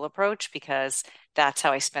and Legal Approach, because that's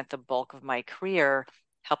how I spent the bulk of my career,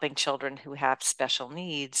 helping children who have special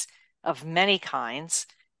needs of many kinds.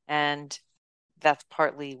 And that's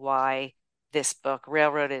partly why this book,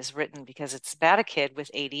 Railroad, is written, because it's about a kid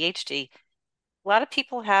with ADHD. A lot of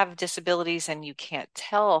people have disabilities and you can't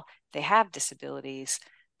tell they have disabilities,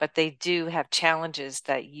 but they do have challenges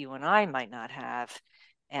that you and I might not have.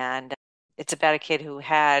 And it's about a kid who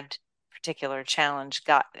had a particular challenge,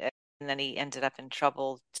 got it, and then he ended up in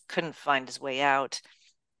trouble, couldn't find his way out.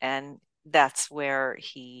 And that's where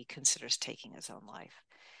he considers taking his own life.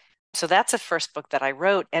 So that's the first book that I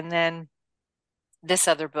wrote. And then this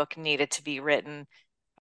other book needed to be written.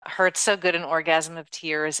 Hurt So Good, an Orgasm of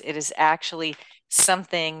Tears. It is actually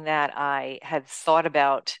something that I had thought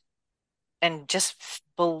about and just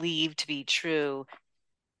believed to be true.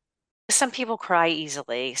 Some people cry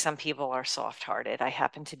easily. Some people are soft-hearted. I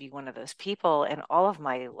happen to be one of those people. And all of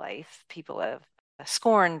my life, people have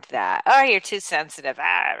scorned that. Oh, you're too sensitive.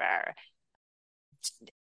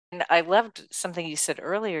 And I loved something you said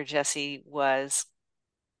earlier, Jesse, was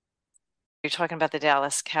you're talking about the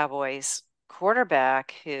Dallas Cowboys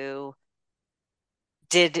quarterback who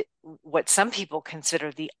did what some people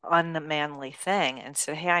consider the unmanly thing and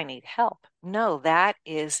said, hey, I need help. No, that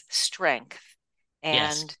is strength.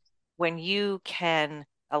 Yes. And when you can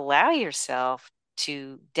allow yourself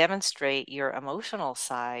to demonstrate your emotional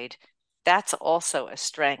side, that's also a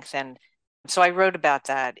strength. And so I wrote about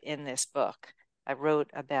that in this book. I wrote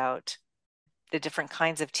about the different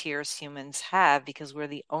kinds of tears humans have because we're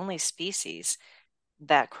the only species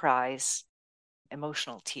that cries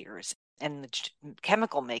emotional tears, and the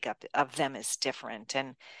chemical makeup of them is different.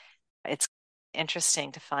 And it's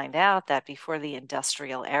interesting to find out that before the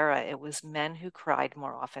industrial era, it was men who cried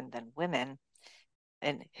more often than women.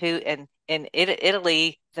 And in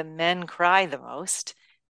Italy, the men cry the most.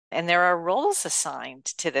 And there are roles assigned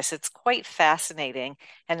to this. It's quite fascinating.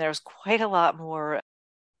 And there's quite a lot more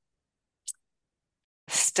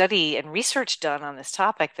study and research done on this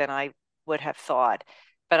topic than I would have thought.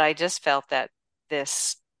 But I just felt that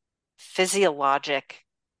this physiologic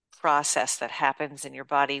process that happens in your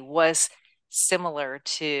body was similar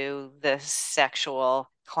to the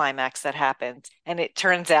sexual climax that happens. And it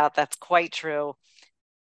turns out that's quite true.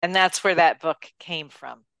 And that's where that book came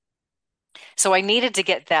from. So I needed to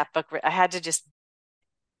get that book. I had to just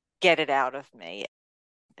get it out of me.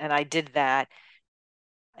 And I did that.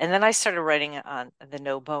 And then I started writing on the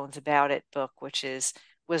No Bones About It book, which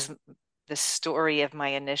was the story of my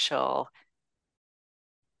initial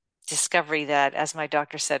discovery that, as my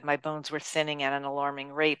doctor said, my bones were thinning at an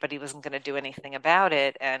alarming rate, but he wasn't going to do anything about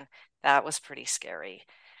it. And that was pretty scary.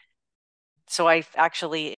 So I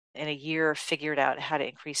actually, in a year, figured out how to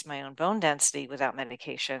increase my own bone density without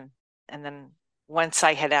medication. And then once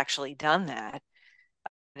I had actually done that, I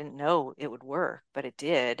didn't know it would work, but it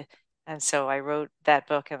did. And so I wrote that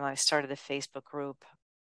book and I started a Facebook group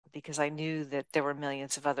because I knew that there were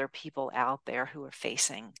millions of other people out there who were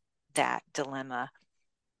facing that dilemma.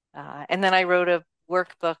 And then I wrote a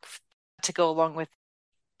workbook to go along with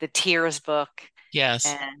the Tears book. Yes.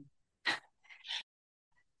 And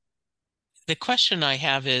The question I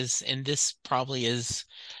have is, and this probably is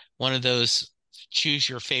one of those choose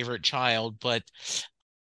your favorite child, but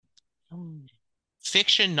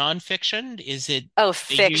fiction, nonfiction, is it oh,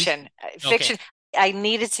 the youth? fiction. Okay, Fiction. I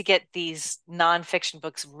needed to get these nonfiction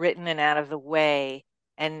books written and out of the way.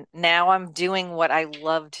 And now I'm doing what I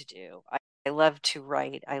love to do. I love to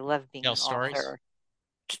write. I love being tell an stories. author.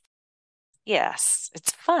 Yes,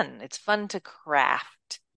 it's fun. It's fun to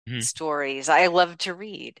craft Mhm. stories. I love to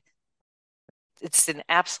read. It's an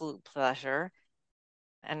absolute pleasure.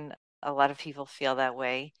 And a lot of people feel that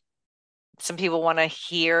way. Some people want to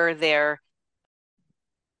hear their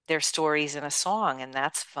stories in a song, and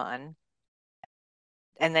that's fun.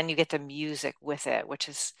 And then you get the music with it, which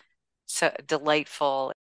is so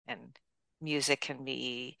delightful. And music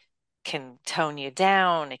can tone you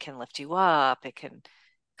down, it can lift you up, it can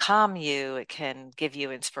calm you, it can give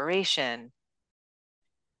you inspiration.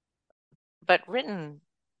 But written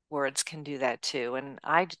words can do that too. And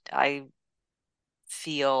I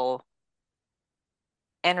feel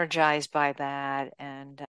energized by that,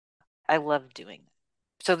 and I love doing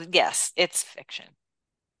that. So yes, it's fiction.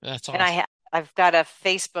 That's And awesome. I've got a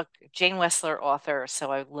Facebook Jayne Wesler author,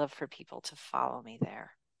 so I would love for people to follow me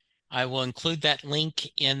there. I will include that link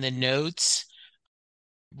in the notes.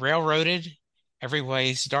 Railroaded,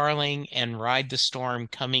 Everybody's Darling, and Ride the Storm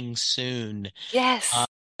coming soon. Uh, Yes.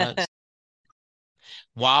 uh,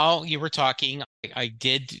 while you were talking, I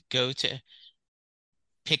did go to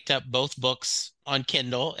picked up both books on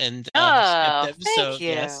Kindle and shipped Oh, them. thank So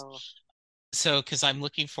yes, you. so because I'm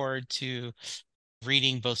looking forward to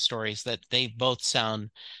reading both stories, that they both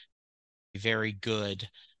sound very good.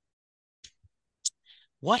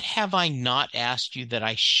 What have I not asked you that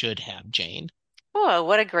I should have, Jayne? Oh,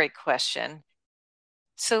 what a great question.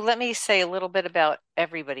 So let me say a little bit about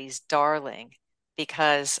Everybody's Darling,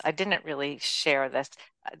 because I didn't really share this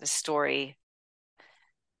the story.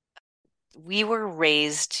 We were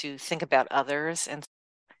raised to think about others, and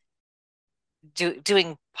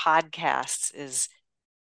doing podcasts is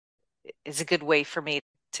a good way for me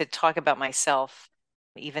to talk about myself,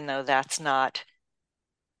 even though that's not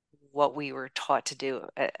what we were taught to do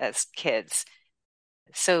as kids.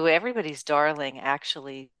 So Everybody's Darling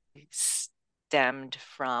actually stemmed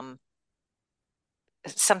from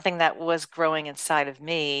something that was growing inside of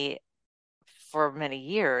me for many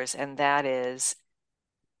years, and that is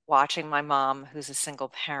watching my mom, who's a single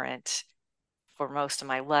parent for most of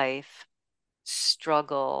my life,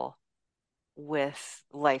 struggle with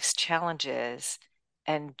life's challenges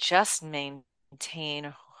and just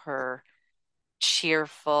maintain her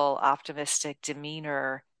cheerful, optimistic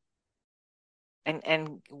demeanor.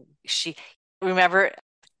 And she remember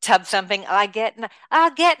tub thumping, I get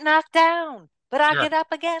knocked down, but I Sure. get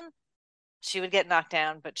up again. She would get knocked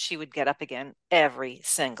down, but she would get up again every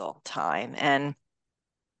single time. And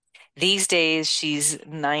these days she's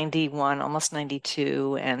 91, almost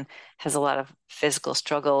 92, and has a lot of physical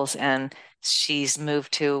struggles. And she's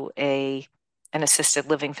moved to an assisted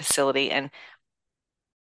living facility. And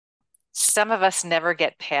some of us never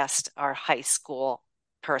get past our high school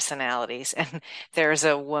personalities. And there's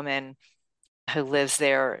a woman who lives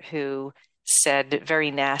there who said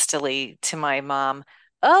very nastily to my mom,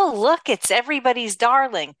 "Oh, look, it's Everybody's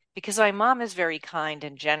Darling," because my mom is very kind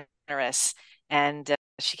and generous. And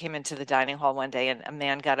she came into the dining hall one day and a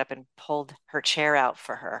man got up and pulled her chair out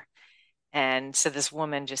for her. And so this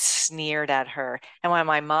woman just sneered at her. And when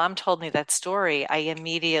my mom told me that story,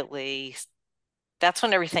 that's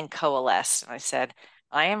when everything coalesced. And I said,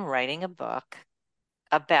 I am writing a book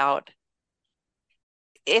about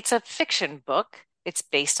it's a fiction book. It's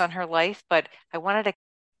based on her life, but I wanted to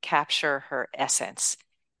capture her essence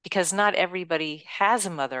because not everybody has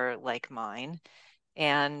a mother like mine.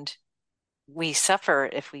 And we suffer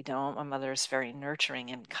if we don't. My mother is very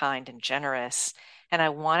nurturing and kind and generous. And I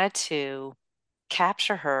wanted to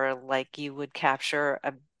capture her like you would capture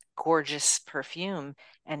a gorgeous perfume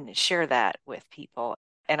and share that with people.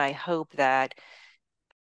 And I hope that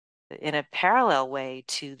in a parallel way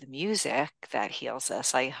to the music that heals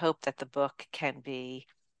us, I hope that the book can be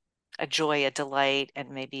a joy, a delight, and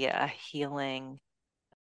maybe a healing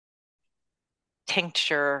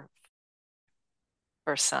tincture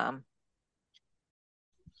for some.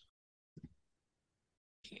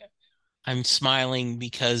 I'm smiling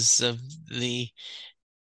because of the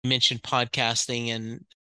mentioned podcasting and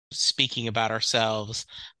speaking about ourselves.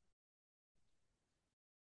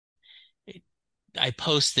 I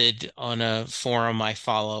posted on a forum I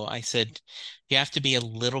follow, I said, you have to be a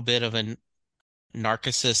little bit of a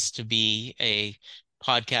narcissist to be a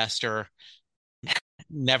podcaster.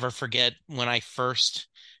 Never forget when I first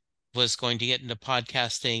was going to get into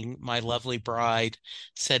podcasting, my lovely bride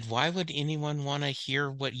said, "Why would anyone want to hear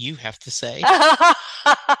what you have to say?"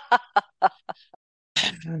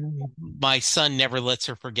 My son never lets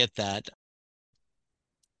her forget that.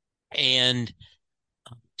 And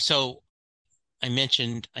so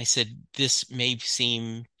I said, this may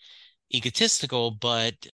seem egotistical,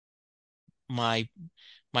 but my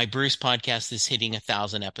my Bruce podcast is hitting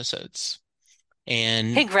 1,000 episodes.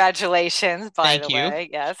 And Congratulations, by thank the you. way.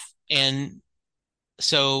 Yes. And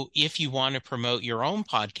so if you want to promote your own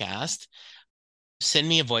podcast, send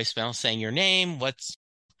me a voicemail saying your name, what's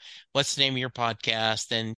the name of your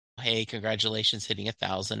podcast, and hey, congratulations hitting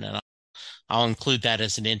 1,000, and I'll include that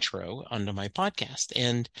as an intro onto my podcast.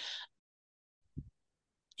 And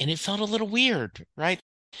it felt a little weird, right?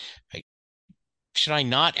 Should I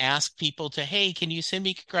not ask people to, hey, can you send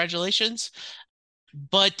me congratulations?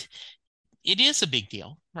 But it is a big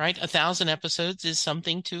deal, right? 1,000 episodes is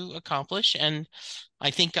something to accomplish. And I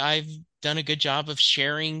think I've done a good job of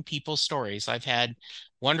sharing people's stories. I've had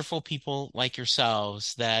wonderful people like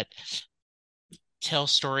yourselves that tell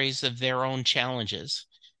stories of their own challenges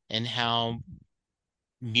and how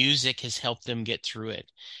music has helped them get through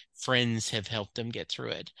it. Friends have helped them get through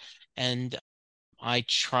it. And I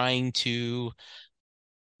trying to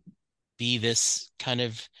be this kind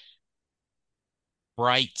of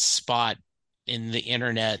bright spot in the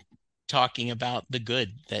internet talking about the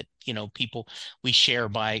good that, people we share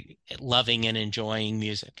by loving and enjoying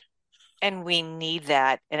music. And we need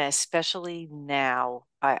that. And especially now,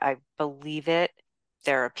 I believe it.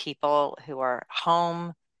 There are people who are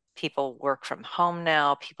home. People work from home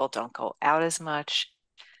now. People don't go out as much.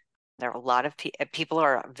 There are a lot of people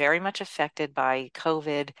are very much affected by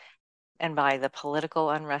COVID and by the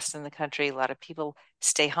political unrest in the country. A lot of people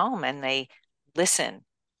stay home and they listen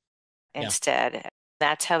Yeah. instead.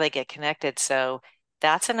 That's how they get connected. So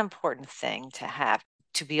that's an important thing to have,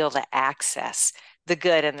 to be able to access the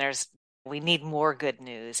good. And we need more good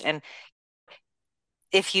news. And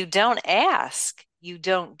if you don't ask, you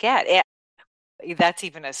don't get. That's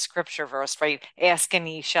even a scripture verse, right? Ask and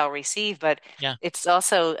ye shall receive. But Yeah. it's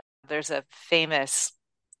also, there's a famous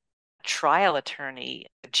trial attorney,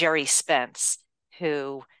 Jerry Spence,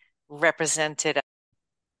 who represented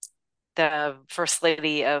the first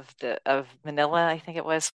lady of Manila, I think it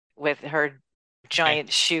was, with her Okay.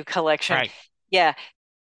 giant shoe collection. Right. Yeah.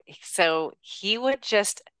 So he would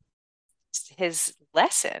just, his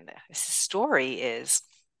lesson, his story is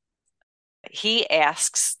he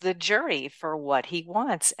asks the jury for what he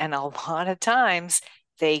wants. And a lot of times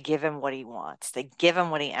they give him what he wants. They give him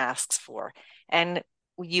what he asks for. And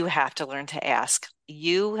you have to learn to ask.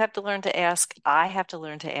 You have to learn to ask. I have to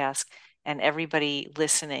learn to ask. And everybody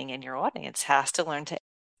listening in your audience has to learn to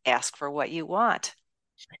ask for what you want.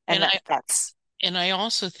 And that's. And I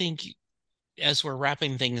also think as we're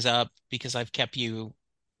wrapping things up, because I've kept you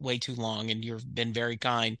way too long and you've been very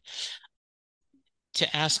kind,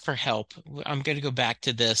 to ask for help. I'm going to go back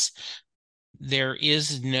to this. There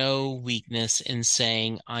is no weakness in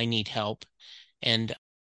saying, I need help. And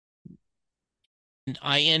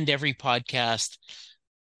I end every podcast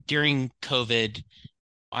during COVID.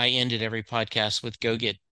 I ended every podcast with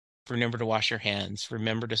remember to wash your hands,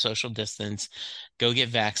 remember to social distance, go get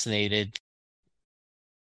vaccinated.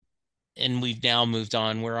 And we've now moved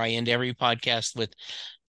on where I end every podcast with,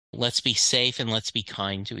 let's be safe and let's be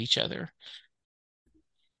kind to each other.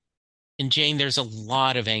 And Jayne, there's a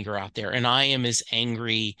lot of anger out there, and I am as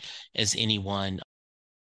angry as anyone.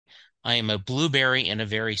 I am a blueberry in a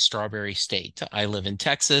very strawberry state. I live in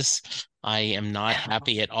Texas. I am not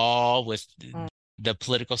happy at all with the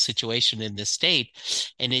political situation in this state.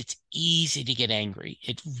 And it's easy to get angry.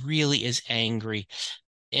 It really is angry.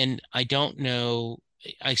 And I don't know.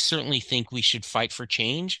 I certainly think we should fight for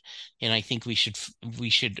change. And I think we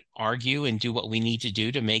should argue and do what we need to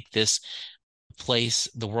do to make this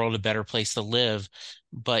the world, a better place to live.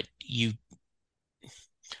 But you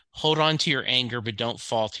hold on to your anger, but don't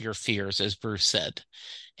fall to your fears, as Bruce said.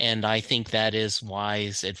 And I think that is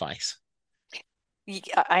wise advice.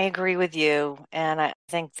 I agree with you, and I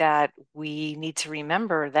think that we need to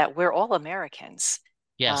remember that we're all Americans,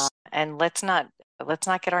 Yes, and let's not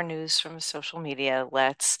get our news from social media.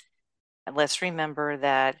 Let's remember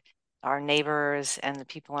that our neighbors and the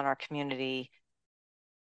people in our community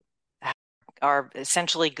are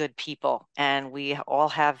essentially good people, and we all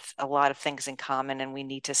have a lot of things in common, and we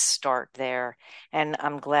need to start there. And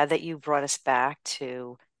I'm glad that you brought us back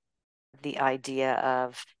to the idea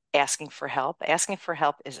of asking for help. Asking for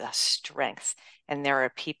help is a strength, and there are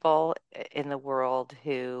people in the world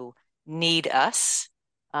who need us.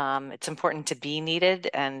 It's important to be needed,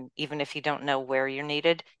 and even if you don't know where you're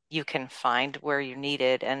needed, you can find where you're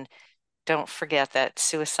needed. And don't forget that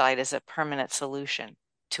suicide is a permanent solution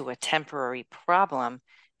to a temporary problem.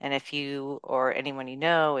 And if you or anyone you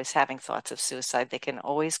know is having thoughts of suicide, they can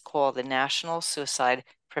always call the National Suicide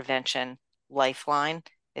Prevention Lifeline.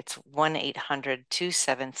 It's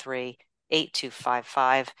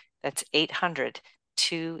 1-800-273-8255. That's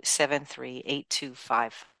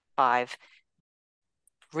 800-273-8255.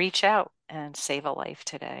 Reach out and save a life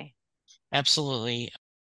today. absolutely.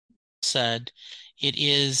 Said it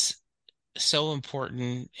is so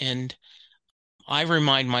important, and I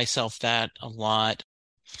remind myself that a lot.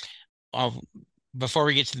 I'll, before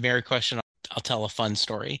we get to the Mary question, I'll tell a fun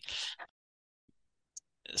story.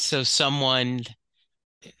 So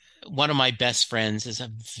one of my best friends is a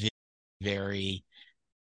very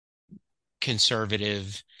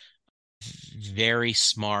conservative, very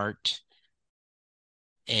smart,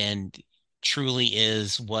 and truly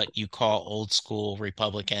is what you call old school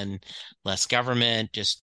Republican, less government,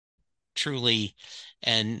 just truly.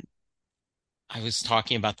 And I was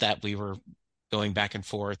talking about that. We were going back and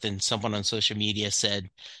forth, and someone on social media said,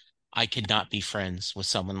 I could not be friends with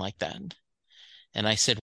someone like that. And I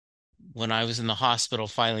said, when I was in the hospital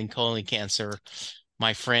filing colon cancer,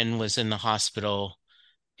 my friend was in the hospital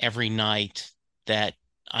every night that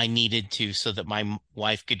I needed to so that my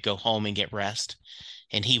wife could go home and get rest.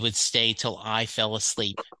 And he would stay till I fell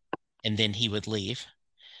asleep and then he would leave.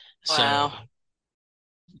 So Wow,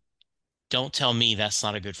 don't tell me that's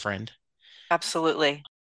not a good friend. absolutely.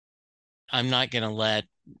 I'm not going to let,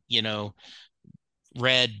 you know,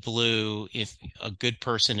 red, blue, if a good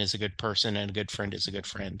person is a good person and a good friend is a good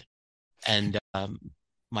friend. And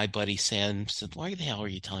my buddy Sam said, why the hell are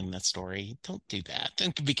you telling that story? Don't do that.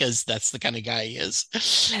 Because that's the kind of guy he is.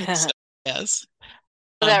 So, yes.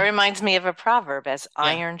 That Um, reminds me of a proverb, as yeah.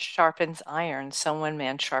 iron sharpens iron, so one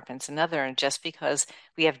man sharpens another. And just because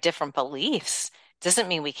we have different beliefs doesn't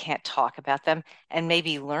mean we can't talk about them and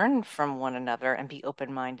maybe learn from one another and be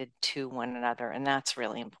open-minded to one another. And that's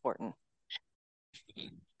really important.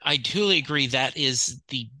 I totally agree. That is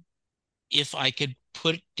if I could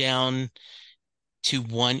put it down to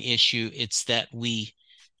one issue, it's that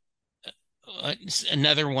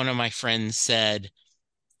another one of my friends said,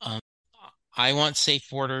 um, I want safe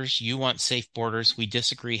borders. You want safe borders. We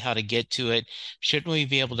disagree how to get to it. Shouldn't we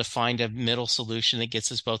be able to find a middle solution that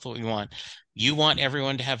gets us both what we want? You want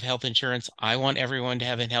everyone to have health insurance. I want everyone to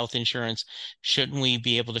have health insurance. Shouldn't we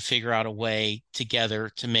be able to figure out a way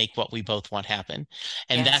together to make what we both want happen?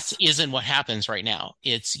 And that Yes. isn't what happens right now.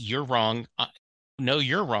 It's you're wrong. No,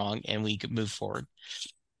 you're wrong. And we could move forward.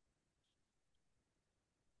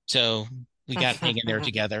 So we got to hang in there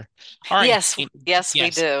together. All right. Yes, yes, we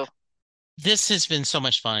Yes. do. This has been so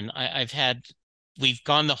much fun. We've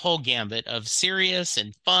gone the whole gambit of serious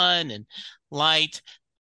and fun and light.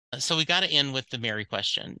 So we got to end with the Mary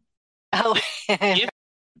question. Oh, If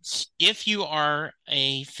if you are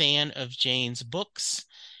a fan of Jayne's books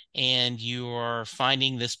and you are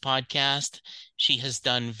finding this podcast, she has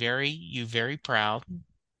done you very proud.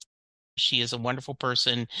 She is a wonderful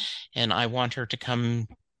person, and I want her to come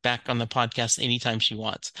back on the podcast anytime she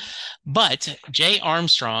wants. But Jay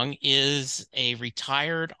Armstrong is a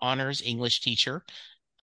retired honors English teacher.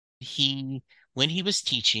 He, when he was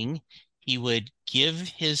teaching, he would give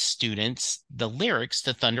his students the lyrics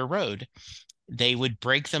to Thunder Road. They would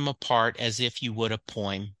break them apart as if you would a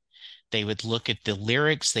poem. They would look at the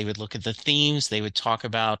lyrics, they would look at the themes, they would talk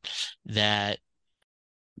about that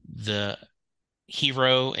the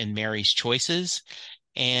hero and Mary's choices.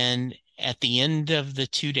 And at the end of the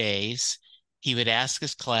 2 days, he would ask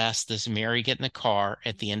his class, does Mary get in the car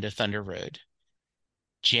at the end of Thunder Road?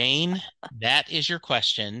 Jayne, that is your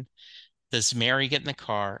question. Does Mary get in the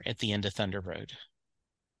car at the end of Thunder Road?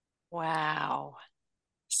 wow.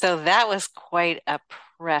 So that was quite a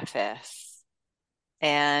preface.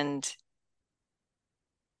 And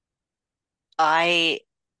I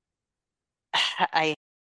I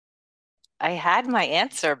I had my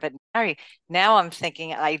answer, but now I'm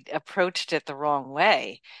thinking I approached it the wrong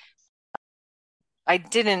way. I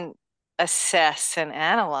didn't assess and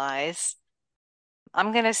analyze,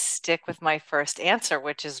 I'm going to stick with my first answer,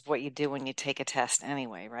 which is what you do when you take a test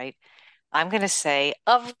anyway, right? I'm going to say,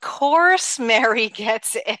 of course, Mary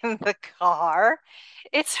gets in the car.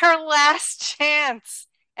 It's her last chance.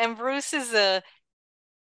 And Bruce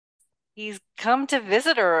he's come to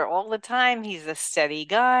visit her all the time. He's a steady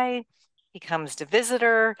guy. He comes to visit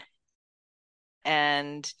her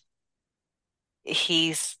and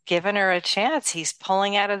he's given her a chance. He's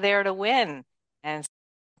pulling out of there to win. And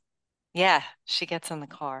yeah, she gets in the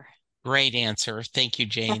car. Great answer. Thank you,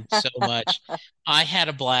 Jayne, so much. I had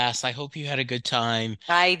a blast. I hope you had a good time.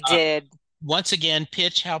 I Uh, did. Once again,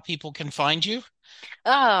 pitch how people can find you.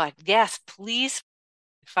 Oh, yes, please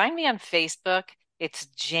find me on Facebook. It's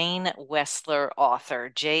Jayne Wesler,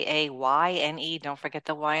 author, Jayne. Don't forget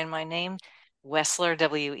the Y in my name. Wesler,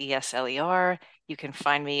 Wesler. You can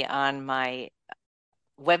find me on my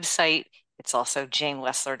website. It's also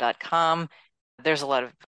janewesler.com. There's a lot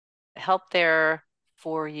of help there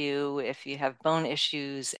for you if you have bone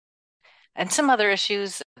issues and some other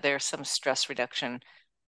issues. There's some stress reduction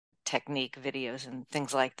technique videos and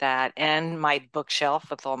things like that, and my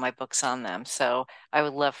bookshelf with all my books on them. So I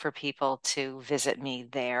would love for people to visit me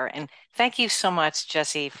there. And thank you so much,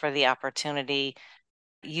 Jesse, for the opportunity.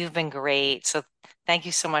 You've been great. So thank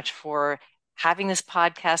you so much for having this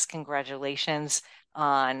podcast. Congratulations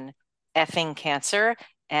on effing cancer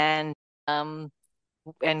and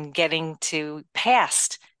getting to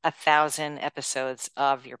past 1,000 episodes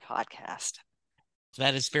of your podcast.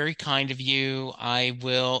 That is very kind of you. I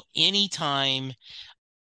will anytime.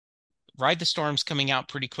 Ride the Storm's coming out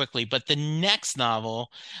pretty quickly, but the next novel,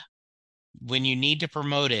 when you need to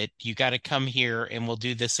promote it, you got to come here and we'll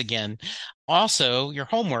do this again. Also, your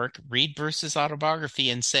homework, read Bruce's autobiography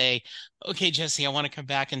and say, okay, Jesse, I want to come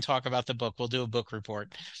back and talk about the book. We'll do a book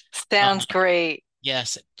report. Sounds great.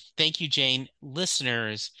 Yes. Thank you, Jayne.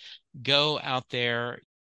 Listeners, go out there.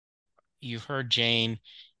 You've heard Jayne.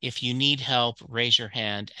 If you need help, raise your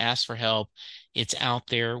hand, ask for help. It's out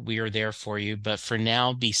there. We are there for you. But for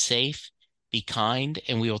now, be safe, be kind,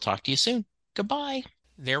 and we will talk to you soon. Goodbye.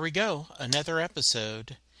 There we go. Another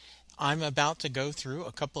episode. I'm about to go through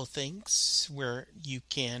a couple of things where you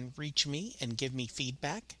can reach me and give me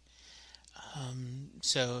feedback.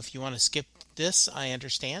 So if you want to skip this, I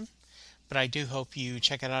understand. But I do hope you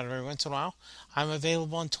check it out every once in a while. I'm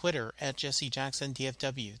available on Twitter at Jesse Jackson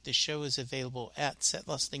DFW. The show is available at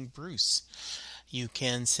setlistingbruce. You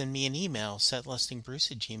can send me an email,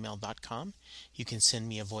 setlistingbruce@gmail.com. You can send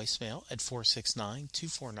me a voicemail at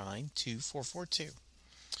 469-249-2442.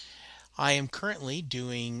 I am currently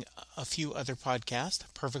doing a few other podcasts.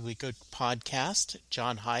 Perfectly Good Podcast,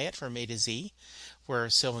 John Hyatt from A to Z, where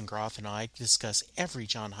Sylvan Groth and I discuss every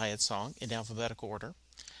John Hyatt song in alphabetical order.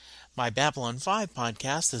 My Babylon 5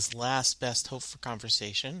 podcast is Last Best Hope for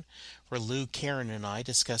Conversation, where Lou, Karen, and I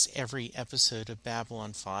discuss every episode of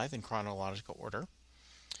Babylon 5 in chronological order.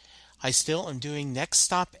 I still am doing Next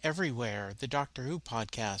Stop Everywhere, the Doctor Who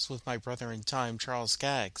podcast with my brother in time, Charles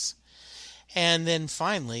Skaggs. And then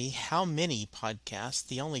finally, How Many Podcasts,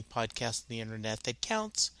 the only podcast on the internet that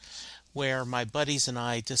counts, where my buddies and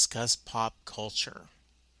I discuss pop culture.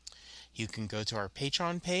 You can go to our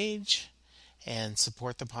Patreon page and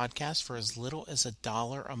support the podcast for as little as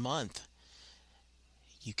 $1 a month.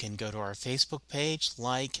 You can go to our Facebook page,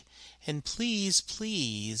 and please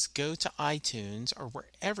go to iTunes or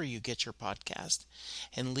wherever you get your podcast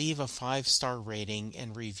and leave a 5-star rating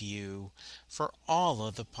and review for all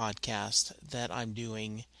of the podcasts that I'm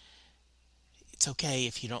doing. It's okay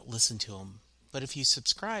if you don't listen to them, but if you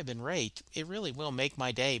subscribe and rate, it really will make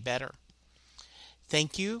my day better.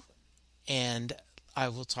 Thank you, and I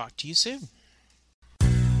will talk to you soon.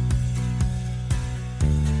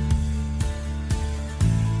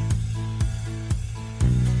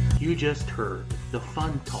 You just heard the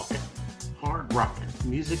fun-talking, hard-rocking,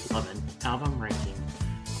 music-loving, album-ranking,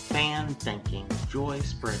 fan-thinking,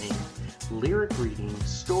 joy-spreading, lyric-reading,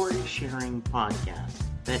 story-sharing podcast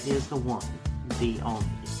that is the one, the only,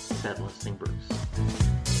 Set Listing Bruce.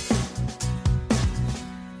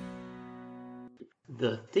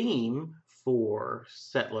 The theme for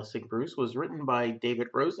Set Listing Bruce was written by David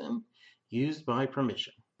Rosen, used by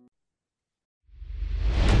permission.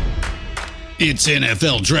 It's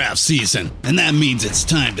NFL draft season, and that means it's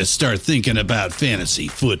time to start thinking about fantasy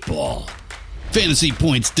football.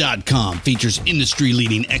 FantasyPoints.com features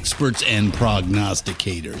industry-leading experts and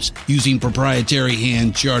prognosticators using proprietary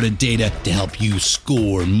hand-charted data to help you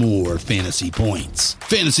score more fantasy points.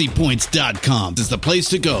 FantasyPoints.com is the place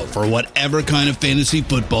to go for whatever kind of fantasy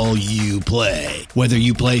football you play. Whether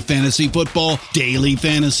you play fantasy football, daily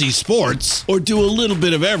fantasy sports, or do a little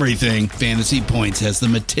bit of everything, Fantasy Points has the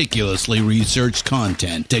meticulously researched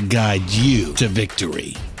content to guide you to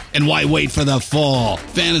victory. And why wait for the fall?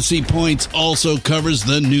 Fantasy Points also covers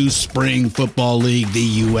the new spring football league,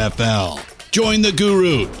 the UFL. Join the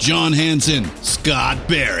guru, John Hansen, Scott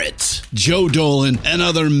Barrett, Joe Dolan, and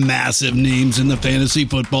other massive names in the fantasy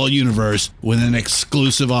football universe with an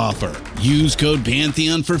exclusive offer. Use code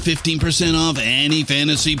Pantheon for 15% off any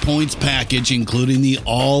Fantasy Points package, including the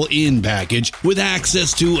all-in package, with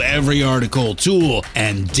access to every article, tool,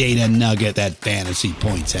 and data nugget that Fantasy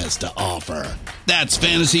Points has to offer. That's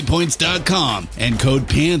FantasyPoints.com and code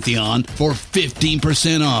Pantheon for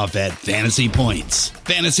 15% off at Fantasy Points.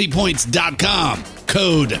 FantasyPoints.com,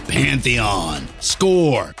 code Pantheon.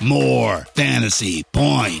 Score more fantasy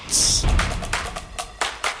points.